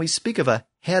 So when we speak of a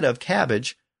head of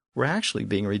cabbage, we're actually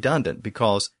being redundant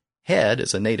because head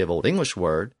is a native Old English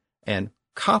word, and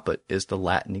caput is the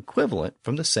Latin equivalent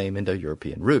from the same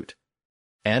Indo-European root.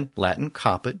 And Latin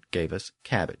caput gave us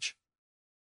cabbage.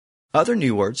 Other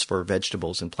new words for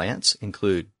vegetables and plants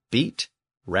include beet,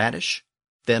 radish,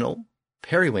 fennel,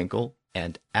 periwinkle,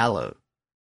 and aloe.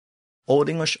 Old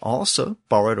English also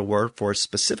borrowed a word for a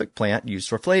specific plant used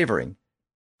for flavoring.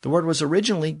 The word was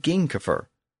originally gingifer,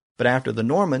 but after the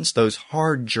Normans, those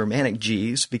hard Germanic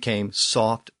G's became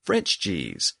soft French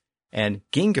G's, and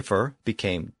gingifer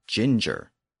became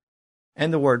ginger.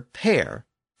 And the word pear,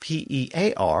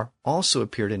 P-E-A-R, also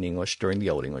appeared in English during the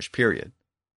Old English period.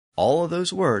 All of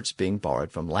those words being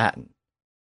borrowed from Latin.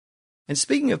 And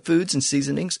speaking of foods and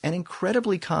seasonings, an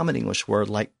incredibly common English word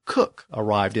like cook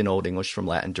arrived in Old English from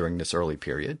Latin during this early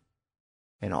period.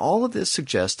 And all of this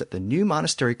suggests that the new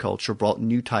monastery culture brought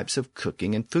new types of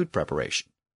cooking and food preparation.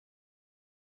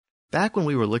 Back when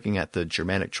we were looking at the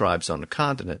Germanic tribes on the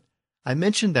continent, I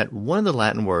mentioned that one of the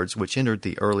Latin words which entered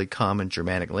the early common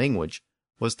Germanic language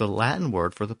was the Latin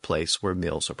word for the place where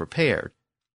meals are prepared.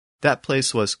 That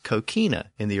place was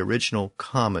coquina in the original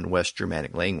common West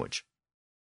Germanic language.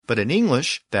 But in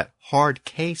English, that hard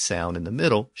K sound in the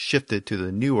middle shifted to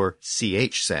the newer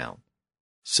CH sound.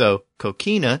 So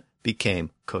coquina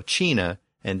became cochina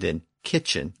and then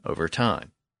kitchen over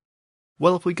time.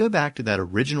 Well, if we go back to that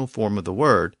original form of the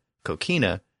word,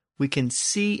 coquina, we can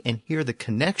see and hear the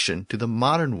connection to the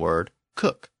modern word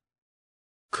cook.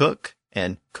 Cook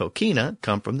and coquina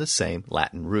come from the same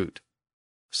Latin root.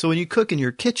 So when you cook in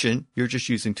your kitchen, you're just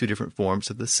using two different forms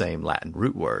of the same Latin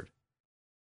root word.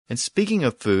 And speaking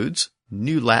of foods,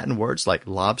 new Latin words like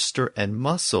lobster and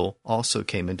mussel also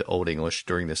came into Old English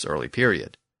during this early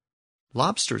period.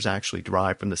 Lobster is actually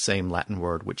derived from the same Latin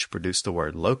word which produced the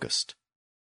word locust.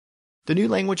 The new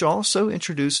language also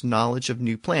introduced knowledge of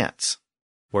new plants.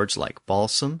 Words like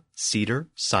balsam, cedar,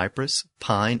 cypress,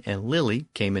 pine, and lily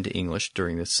came into English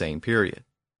during this same period.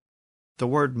 The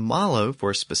word mallow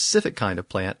for a specific kind of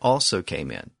plant also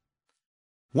came in.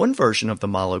 One version of the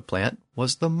mallow plant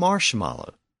was the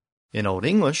marshmallow. In Old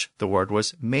English, the word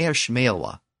was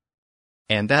marshmallow,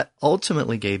 and that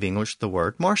ultimately gave English the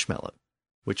word marshmallow,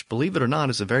 which, believe it or not,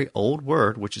 is a very old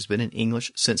word which has been in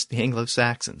English since the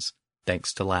Anglo-Saxons,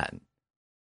 thanks to Latin.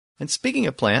 And speaking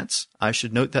of plants, I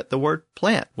should note that the word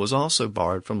plant was also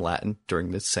borrowed from Latin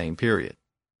during this same period.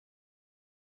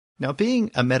 Now,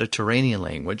 being a Mediterranean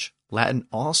language, Latin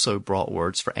also brought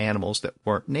words for animals that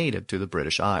weren't native to the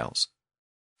British Isles.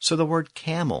 So the word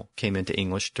camel came into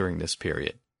English during this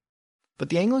period. But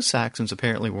the Anglo-Saxons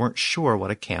apparently weren't sure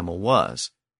what a camel was.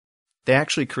 They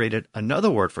actually created another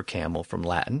word for camel from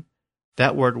Latin.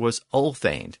 That word was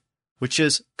ulthained, which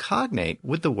is cognate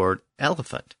with the word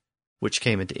elephant, which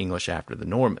came into English after the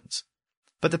Normans.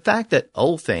 But the fact that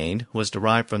ulthained was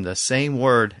derived from the same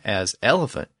word as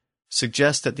elephant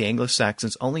suggests that the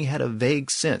Anglo-Saxons only had a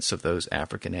vague sense of those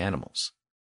African animals.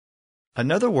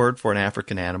 Another word for an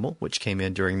African animal which came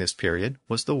in during this period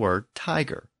was the word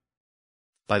tiger.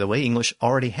 By the way, English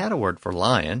already had a word for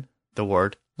lion, the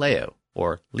word leo,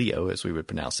 or Leo as we would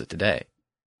pronounce it today.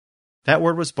 That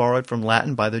word was borrowed from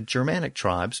Latin by the Germanic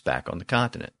tribes back on the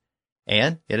continent,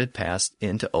 and it had passed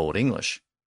into Old English.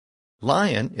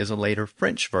 Lion is a later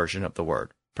French version of the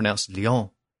word, pronounced lion,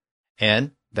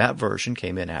 and that version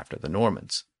came in after the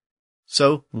Normans.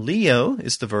 So Leo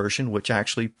is the version which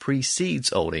actually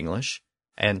precedes Old English,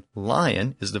 and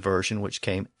lion is the version which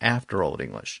came after Old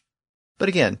English. But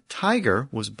again, tiger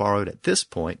was borrowed at this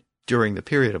point during the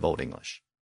period of Old English.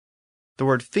 The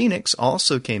word phoenix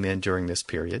also came in during this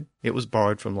period. It was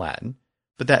borrowed from Latin,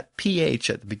 but that ph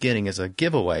at the beginning is a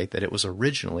giveaway that it was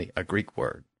originally a Greek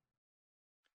word.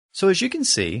 So as you can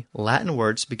see, Latin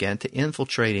words began to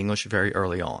infiltrate English very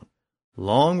early on,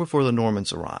 long before the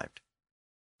Normans arrived.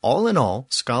 All in all,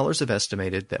 scholars have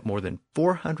estimated that more than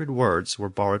 400 words were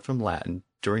borrowed from Latin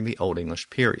during the Old English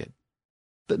period.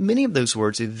 But many of those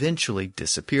words eventually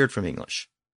disappeared from English.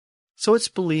 So it's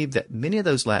believed that many of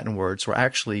those Latin words were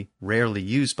actually rarely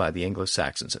used by the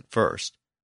Anglo-Saxons at first.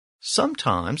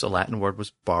 Sometimes a Latin word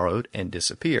was borrowed and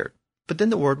disappeared, but then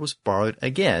the word was borrowed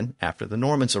again after the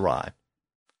Normans arrived.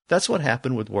 That's what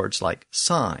happened with words like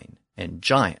sign and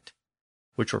giant,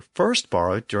 which were first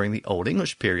borrowed during the Old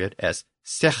English period as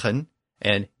sechen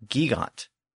and gigant,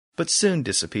 but soon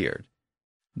disappeared.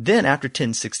 Then after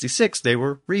 1066, they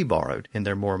were reborrowed in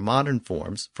their more modern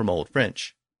forms from Old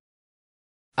French.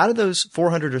 Out of those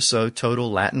 400 or so total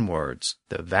Latin words,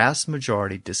 the vast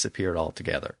majority disappeared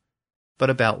altogether, but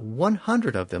about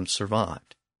 100 of them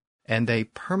survived, and they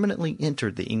permanently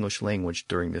entered the English language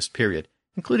during this period,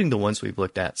 including the ones we've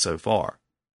looked at so far.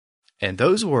 And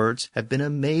those words have been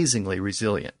amazingly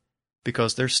resilient,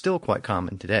 because they're still quite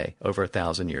common today, over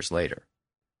 1,000 years later.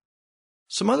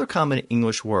 Some other common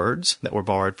English words that were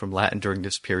borrowed from Latin during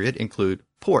this period include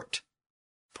port,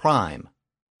 prime,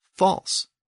 false,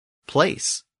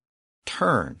 place,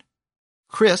 turn,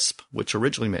 crisp, which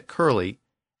originally meant curly,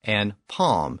 and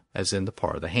palm, as in the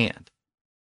part of the hand.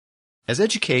 As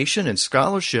education and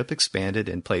scholarship expanded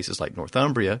in places like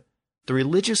Northumbria, the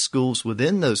religious schools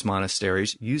within those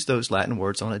monasteries used those Latin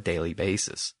words on a daily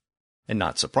basis. And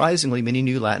not surprisingly, many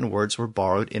new Latin words were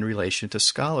borrowed in relation to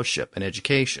scholarship and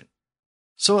education.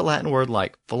 So a Latin word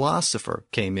like philosopher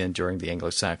came in during the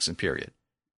Anglo-Saxon period,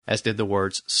 as did the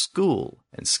words school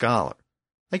and scholar.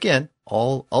 Again,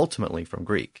 all ultimately from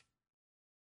Greek.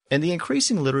 And the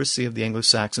increasing literacy of the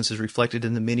Anglo-Saxons is reflected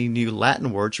in the many new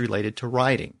Latin words related to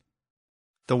writing.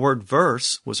 The word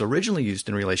verse was originally used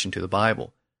in relation to the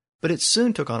Bible, but it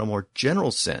soon took on a more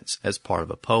general sense as part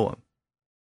of a poem.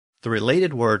 The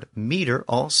related word meter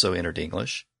also entered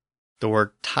English. The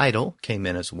word title came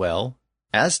in as well,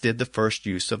 as did the first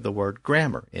use of the word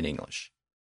grammar in English.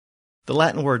 The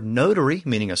Latin word notary,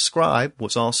 meaning a scribe,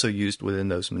 was also used within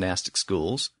those monastic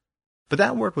schools, but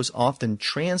that word was often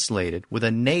translated with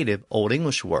a native Old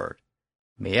English word,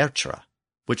 maetra,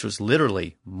 which was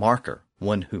literally marker,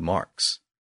 one who marks.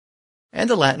 And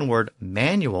the Latin word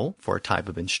manual, for a type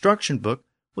of instruction book,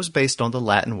 was based on the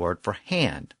Latin word for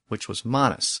hand, which was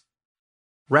manus.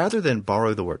 Rather than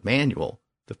borrow the word manual,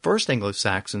 the first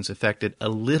Anglo-Saxons effected a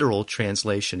literal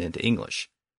translation into English,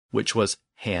 which was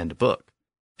handbook,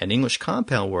 an English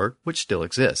compound word which still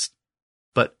exists.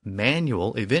 But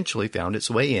manual eventually found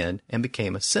its way in and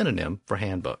became a synonym for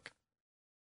handbook.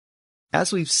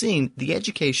 As we've seen, the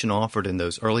education offered in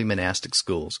those early monastic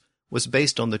schools was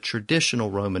based on the traditional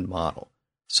Roman model,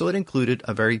 so it included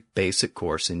a very basic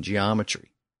course in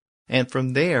geometry. And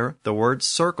from there, the word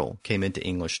circle came into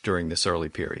English during this early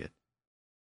period.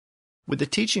 With the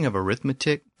teaching of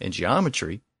arithmetic and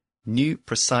geometry, new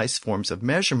precise forms of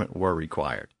measurement were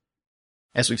required.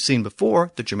 As we've seen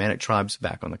before, the Germanic tribes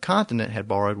back on the continent had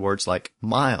borrowed words like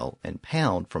mile and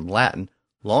pound from Latin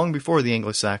long before the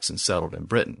Anglo-Saxons settled in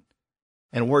Britain.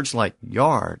 And words like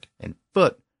yard and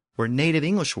foot were native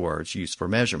English words used for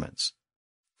measurements.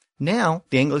 Now,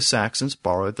 the Anglo-Saxons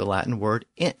borrowed the Latin word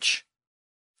inch.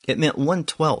 It meant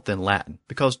 1/12 in Latin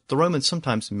because the Romans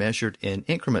sometimes measured in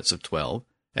increments of 12,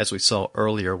 as we saw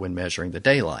earlier when measuring the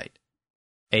daylight.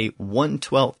 A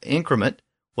 1/12 increment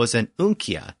was an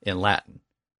uncia in Latin.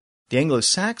 The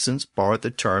Anglo-Saxons borrowed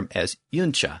the term as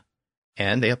uncia,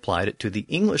 and they applied it to the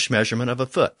English measurement of a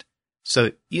foot.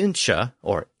 So uncia,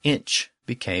 or inch,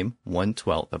 became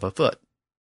 1/12 of a foot.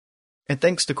 And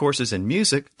thanks to courses in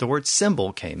music, the word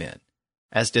cymbal came in,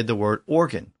 as did the word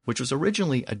organ, which was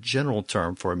originally a general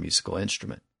term for a musical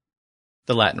instrument.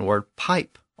 The Latin word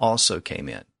pipe also came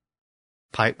in.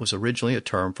 Pipe was originally a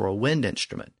term for a wind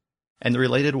instrument, and the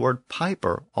related word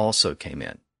piper also came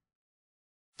in.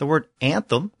 The word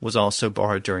anthem was also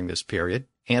borrowed during this period.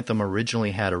 Anthem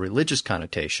originally had a religious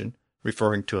connotation,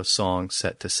 referring to a song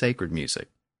set to sacred music.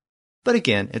 But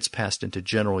again, it's passed into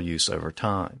general use over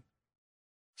time.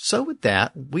 So with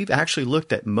that, we've actually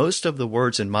looked at most of the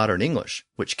words in modern English,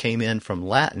 which came in from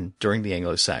Latin during the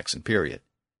Anglo-Saxon period.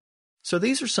 So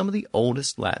these are some of the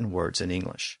oldest Latin words in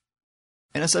English.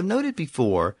 And as I've noted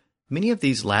before, many of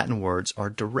these Latin words are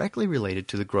directly related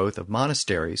to the growth of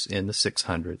monasteries in the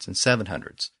 600s and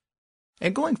 700s.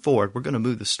 And going forward, we're going to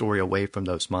move the story away from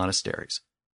those monasteries.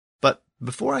 But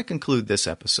before I conclude this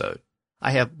episode,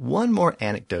 I have one more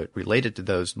anecdote related to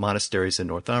those monasteries in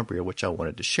Northumbria which I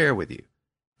wanted to share with you.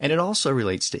 And it also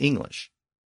relates to English.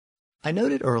 I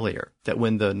noted earlier that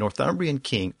when the Northumbrian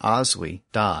king Oswy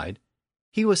died,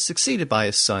 he was succeeded by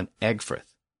his son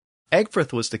Egfrith.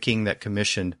 Egfrith was the king that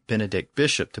commissioned Benedict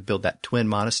Bishop to build that twin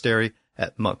monastery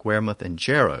at Monkwearmouth and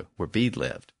Jarrow, where Bede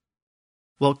lived.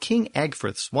 Well, King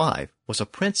Egfrith's wife was a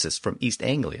princess from East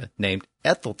Anglia named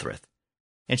Ethelthryth,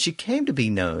 and she came to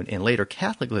be known in later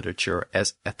Catholic literature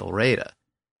as Ethelreda,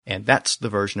 and that's the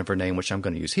version of her name which I'm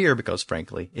going to use here because,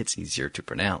 frankly, it's easier to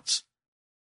pronounce.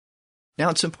 Now,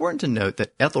 it's important to note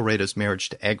that Ethelreda's marriage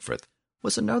to Egfrith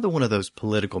was another one of those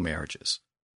political marriages.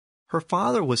 Her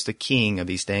father was the king of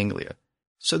East Anglia,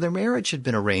 so their marriage had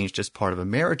been arranged as part of a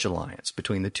marriage alliance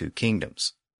between the two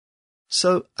kingdoms.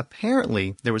 So,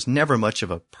 apparently, there was never much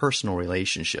of a personal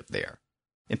relationship there.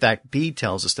 In fact, Bede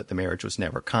tells us that the marriage was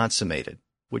never consummated,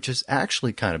 which is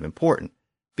actually kind of important,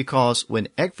 because when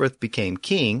Egfrith became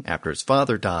king after his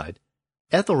father died,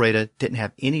 Ethelreda didn't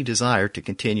have any desire to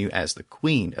continue as the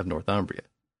queen of Northumbria.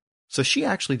 So she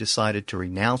actually decided to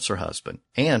renounce her husband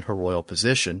and her royal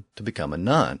position to become a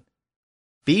nun.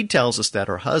 Bede tells us that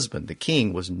her husband, the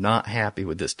king, was not happy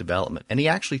with this development, and he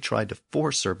actually tried to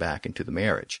force her back into the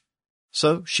marriage.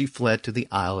 So she fled to the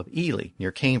Isle of Ely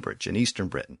near Cambridge in eastern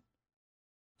Britain.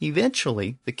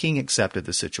 Eventually, the king accepted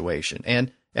the situation,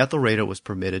 and Ethelreda was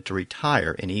permitted to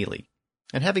retire in Ely.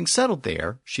 And having settled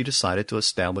there, she decided to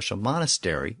establish a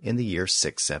monastery in the year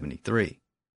 673.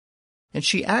 And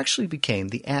she actually became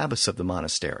the abbess of the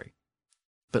monastery.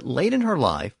 But late in her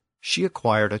life, she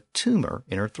acquired a tumor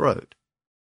in her throat.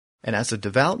 And as a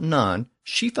devout nun,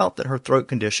 she felt that her throat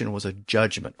condition was a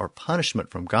judgment or punishment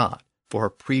from God for her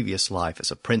previous life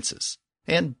as a princess,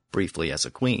 and briefly as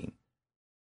a queen.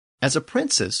 As a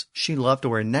princess, she loved to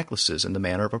wear necklaces in the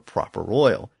manner of a proper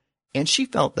royal, and she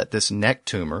felt that this neck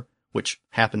tumor, which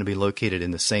happened to be located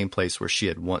in the same place where she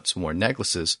had once worn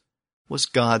necklaces, was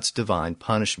God's divine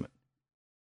punishment.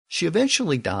 She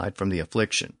eventually died from the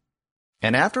affliction,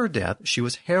 and after her death she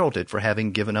was heralded for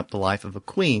having given up the life of a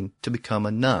queen to become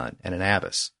a nun and an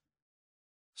abbess.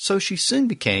 so she soon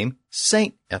became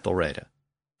Saint Ethelreda,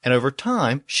 and over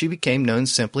time she became known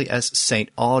simply as Saint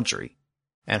Audrey,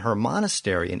 and her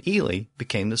monastery in Ely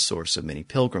became the source of many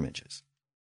pilgrimages.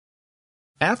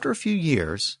 After a few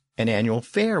years, an annual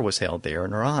fair was held there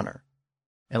in her honor,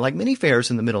 and like many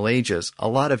fairs in the Middle Ages, a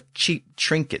lot of cheap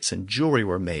trinkets and jewelry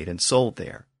were made and sold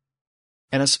there.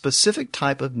 And a specific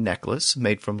type of necklace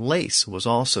made from lace was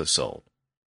also sold.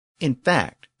 In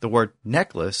fact, the word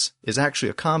necklace is actually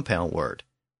a compound word,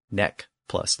 neck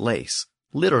plus lace,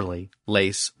 literally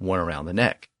lace worn around the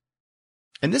neck.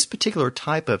 And this particular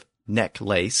type of neck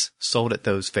lace sold at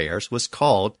those fairs was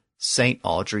called St.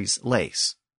 Audrey's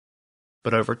lace.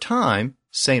 But over time,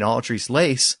 St. Audrey's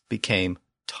lace became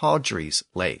tawdry's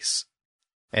lace.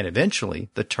 And eventually,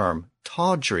 the term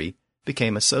tawdry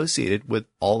became associated with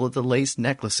all of the lace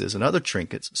necklaces and other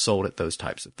trinkets sold at those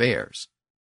types of fairs.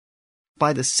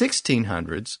 By the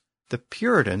 1600s, the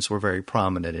Puritans were very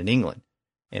prominent in England,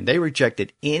 and they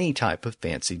rejected any type of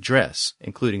fancy dress,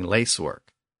 including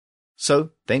lacework.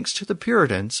 So, thanks to the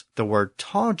Puritans, the word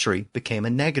tawdry became a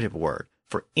negative word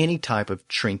for any type of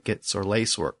trinkets or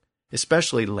lacework,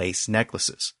 especially lace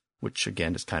necklaces, which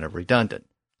again is kind of redundant,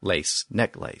 lace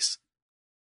necklace.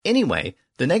 Anyway,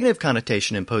 the negative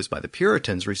connotation imposed by the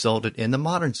Puritans resulted in the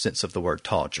modern sense of the word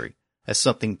tawdry as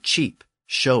something cheap,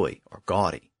 showy, or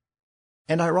gaudy.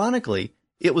 And ironically,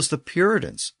 it was the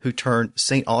Puritans who turned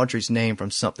St. Audrey's name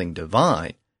from something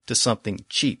divine to something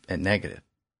cheap and negative.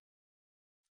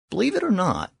 Believe it or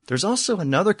not, there's also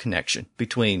another connection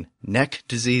between neck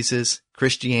diseases,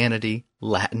 Christianity,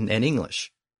 Latin, and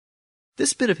English.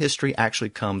 This bit of history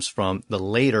actually comes from the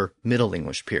later Middle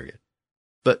English period,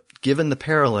 but given the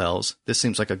parallels, this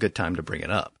seems like a good time to bring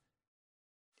it up.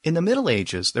 In the Middle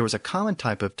Ages, there was a common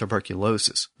type of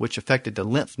tuberculosis which affected the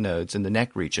lymph nodes in the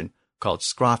neck region called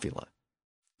scrofula.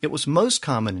 It was most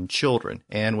common in children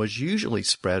and was usually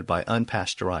spread by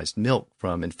unpasteurized milk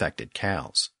from infected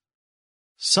cows.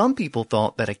 Some people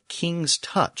thought that a king's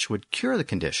touch would cure the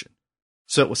condition,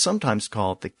 so it was sometimes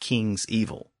called the king's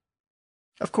evil.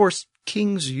 Of course,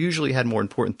 kings usually had more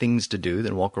important things to do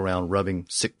than walk around rubbing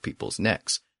sick people's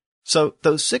necks, so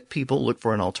those sick people looked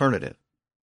for an alternative.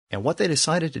 And what they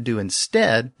decided to do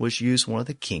instead was use one of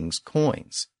the king's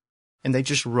coins, and they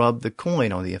just rubbed the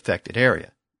coin on the affected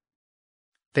area.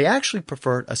 They actually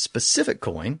preferred a specific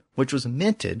coin, which was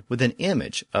minted with an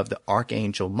image of the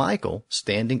Archangel Michael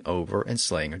standing over and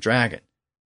slaying a dragon.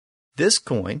 This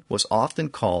coin was often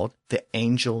called the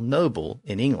Angel Noble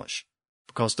in English,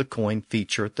 because the coin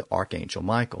featured the Archangel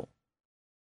Michael.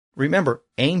 Remember,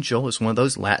 angel is one of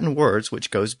those Latin words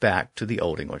which goes back to the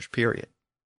Old English period.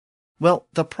 Well,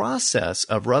 the process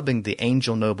of rubbing the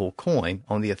Angel Noble coin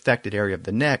on the affected area of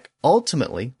the neck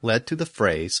ultimately led to the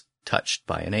phrase, touched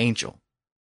by an angel.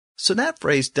 So that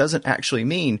phrase doesn't actually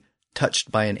mean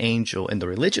touched by an angel in the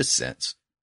religious sense.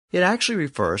 It actually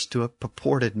refers to a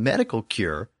purported medical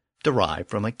cure derived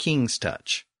from a king's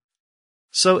touch.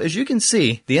 So as you can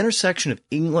see, the intersection of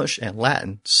English and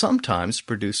Latin sometimes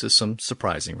produces some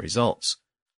surprising results.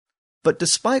 But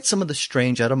despite some of the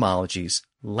strange etymologies,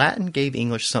 Latin gave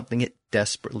English something it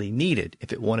desperately needed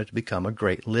if it wanted to become a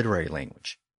great literary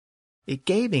language. It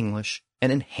gave English an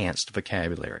enhanced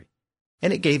vocabulary,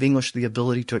 and it gave English the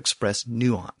ability to express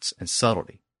nuance and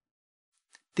subtlety.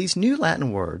 These new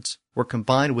Latin words were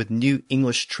combined with new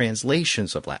English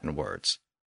translations of Latin words.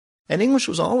 And English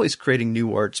was always creating new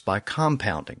words by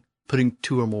compounding, putting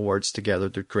two or more words together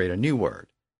to create a new word.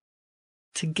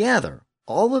 Together,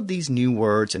 all of these new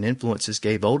words and influences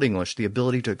gave Old English the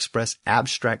ability to express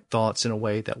abstract thoughts in a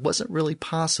way that wasn't really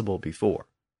possible before.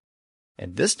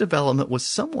 And this development was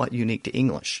somewhat unique to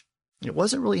English. It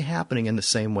wasn't really happening in the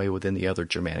same way within the other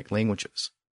Germanic languages.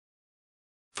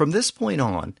 From this point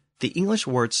on, the English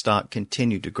word stock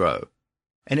continued to grow,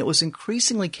 and it was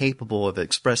increasingly capable of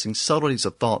expressing subtleties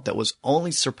of thought that was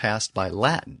only surpassed by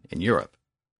Latin in Europe.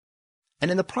 And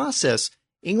in the process,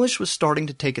 English was starting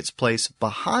to take its place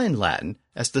behind Latin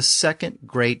as the second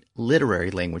great literary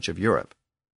language of Europe.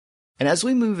 And as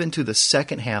we move into the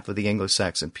second half of the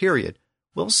Anglo-Saxon period,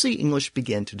 we'll see English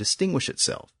begin to distinguish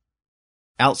itself.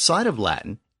 Outside of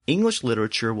Latin, English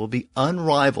literature will be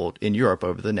unrivaled in Europe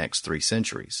over the next 3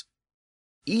 centuries.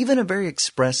 Even a very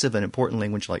expressive and important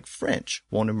language like French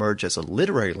won't emerge as a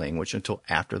literary language until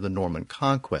after the Norman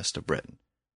conquest of Britain.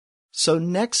 So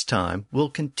next time, we'll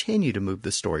continue to move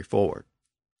the story forward.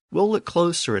 We'll look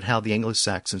closer at how the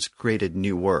Anglo-Saxons created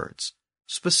new words,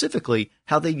 specifically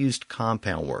how they used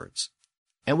compound words.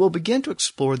 And we'll begin to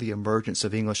explore the emergence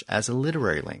of English as a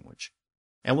literary language.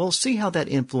 And we'll see how that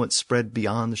influence spread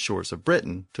beyond the shores of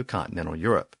Britain to continental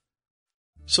Europe.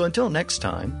 So until next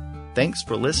time, Thanks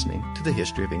for listening to the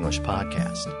History of English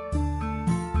podcast.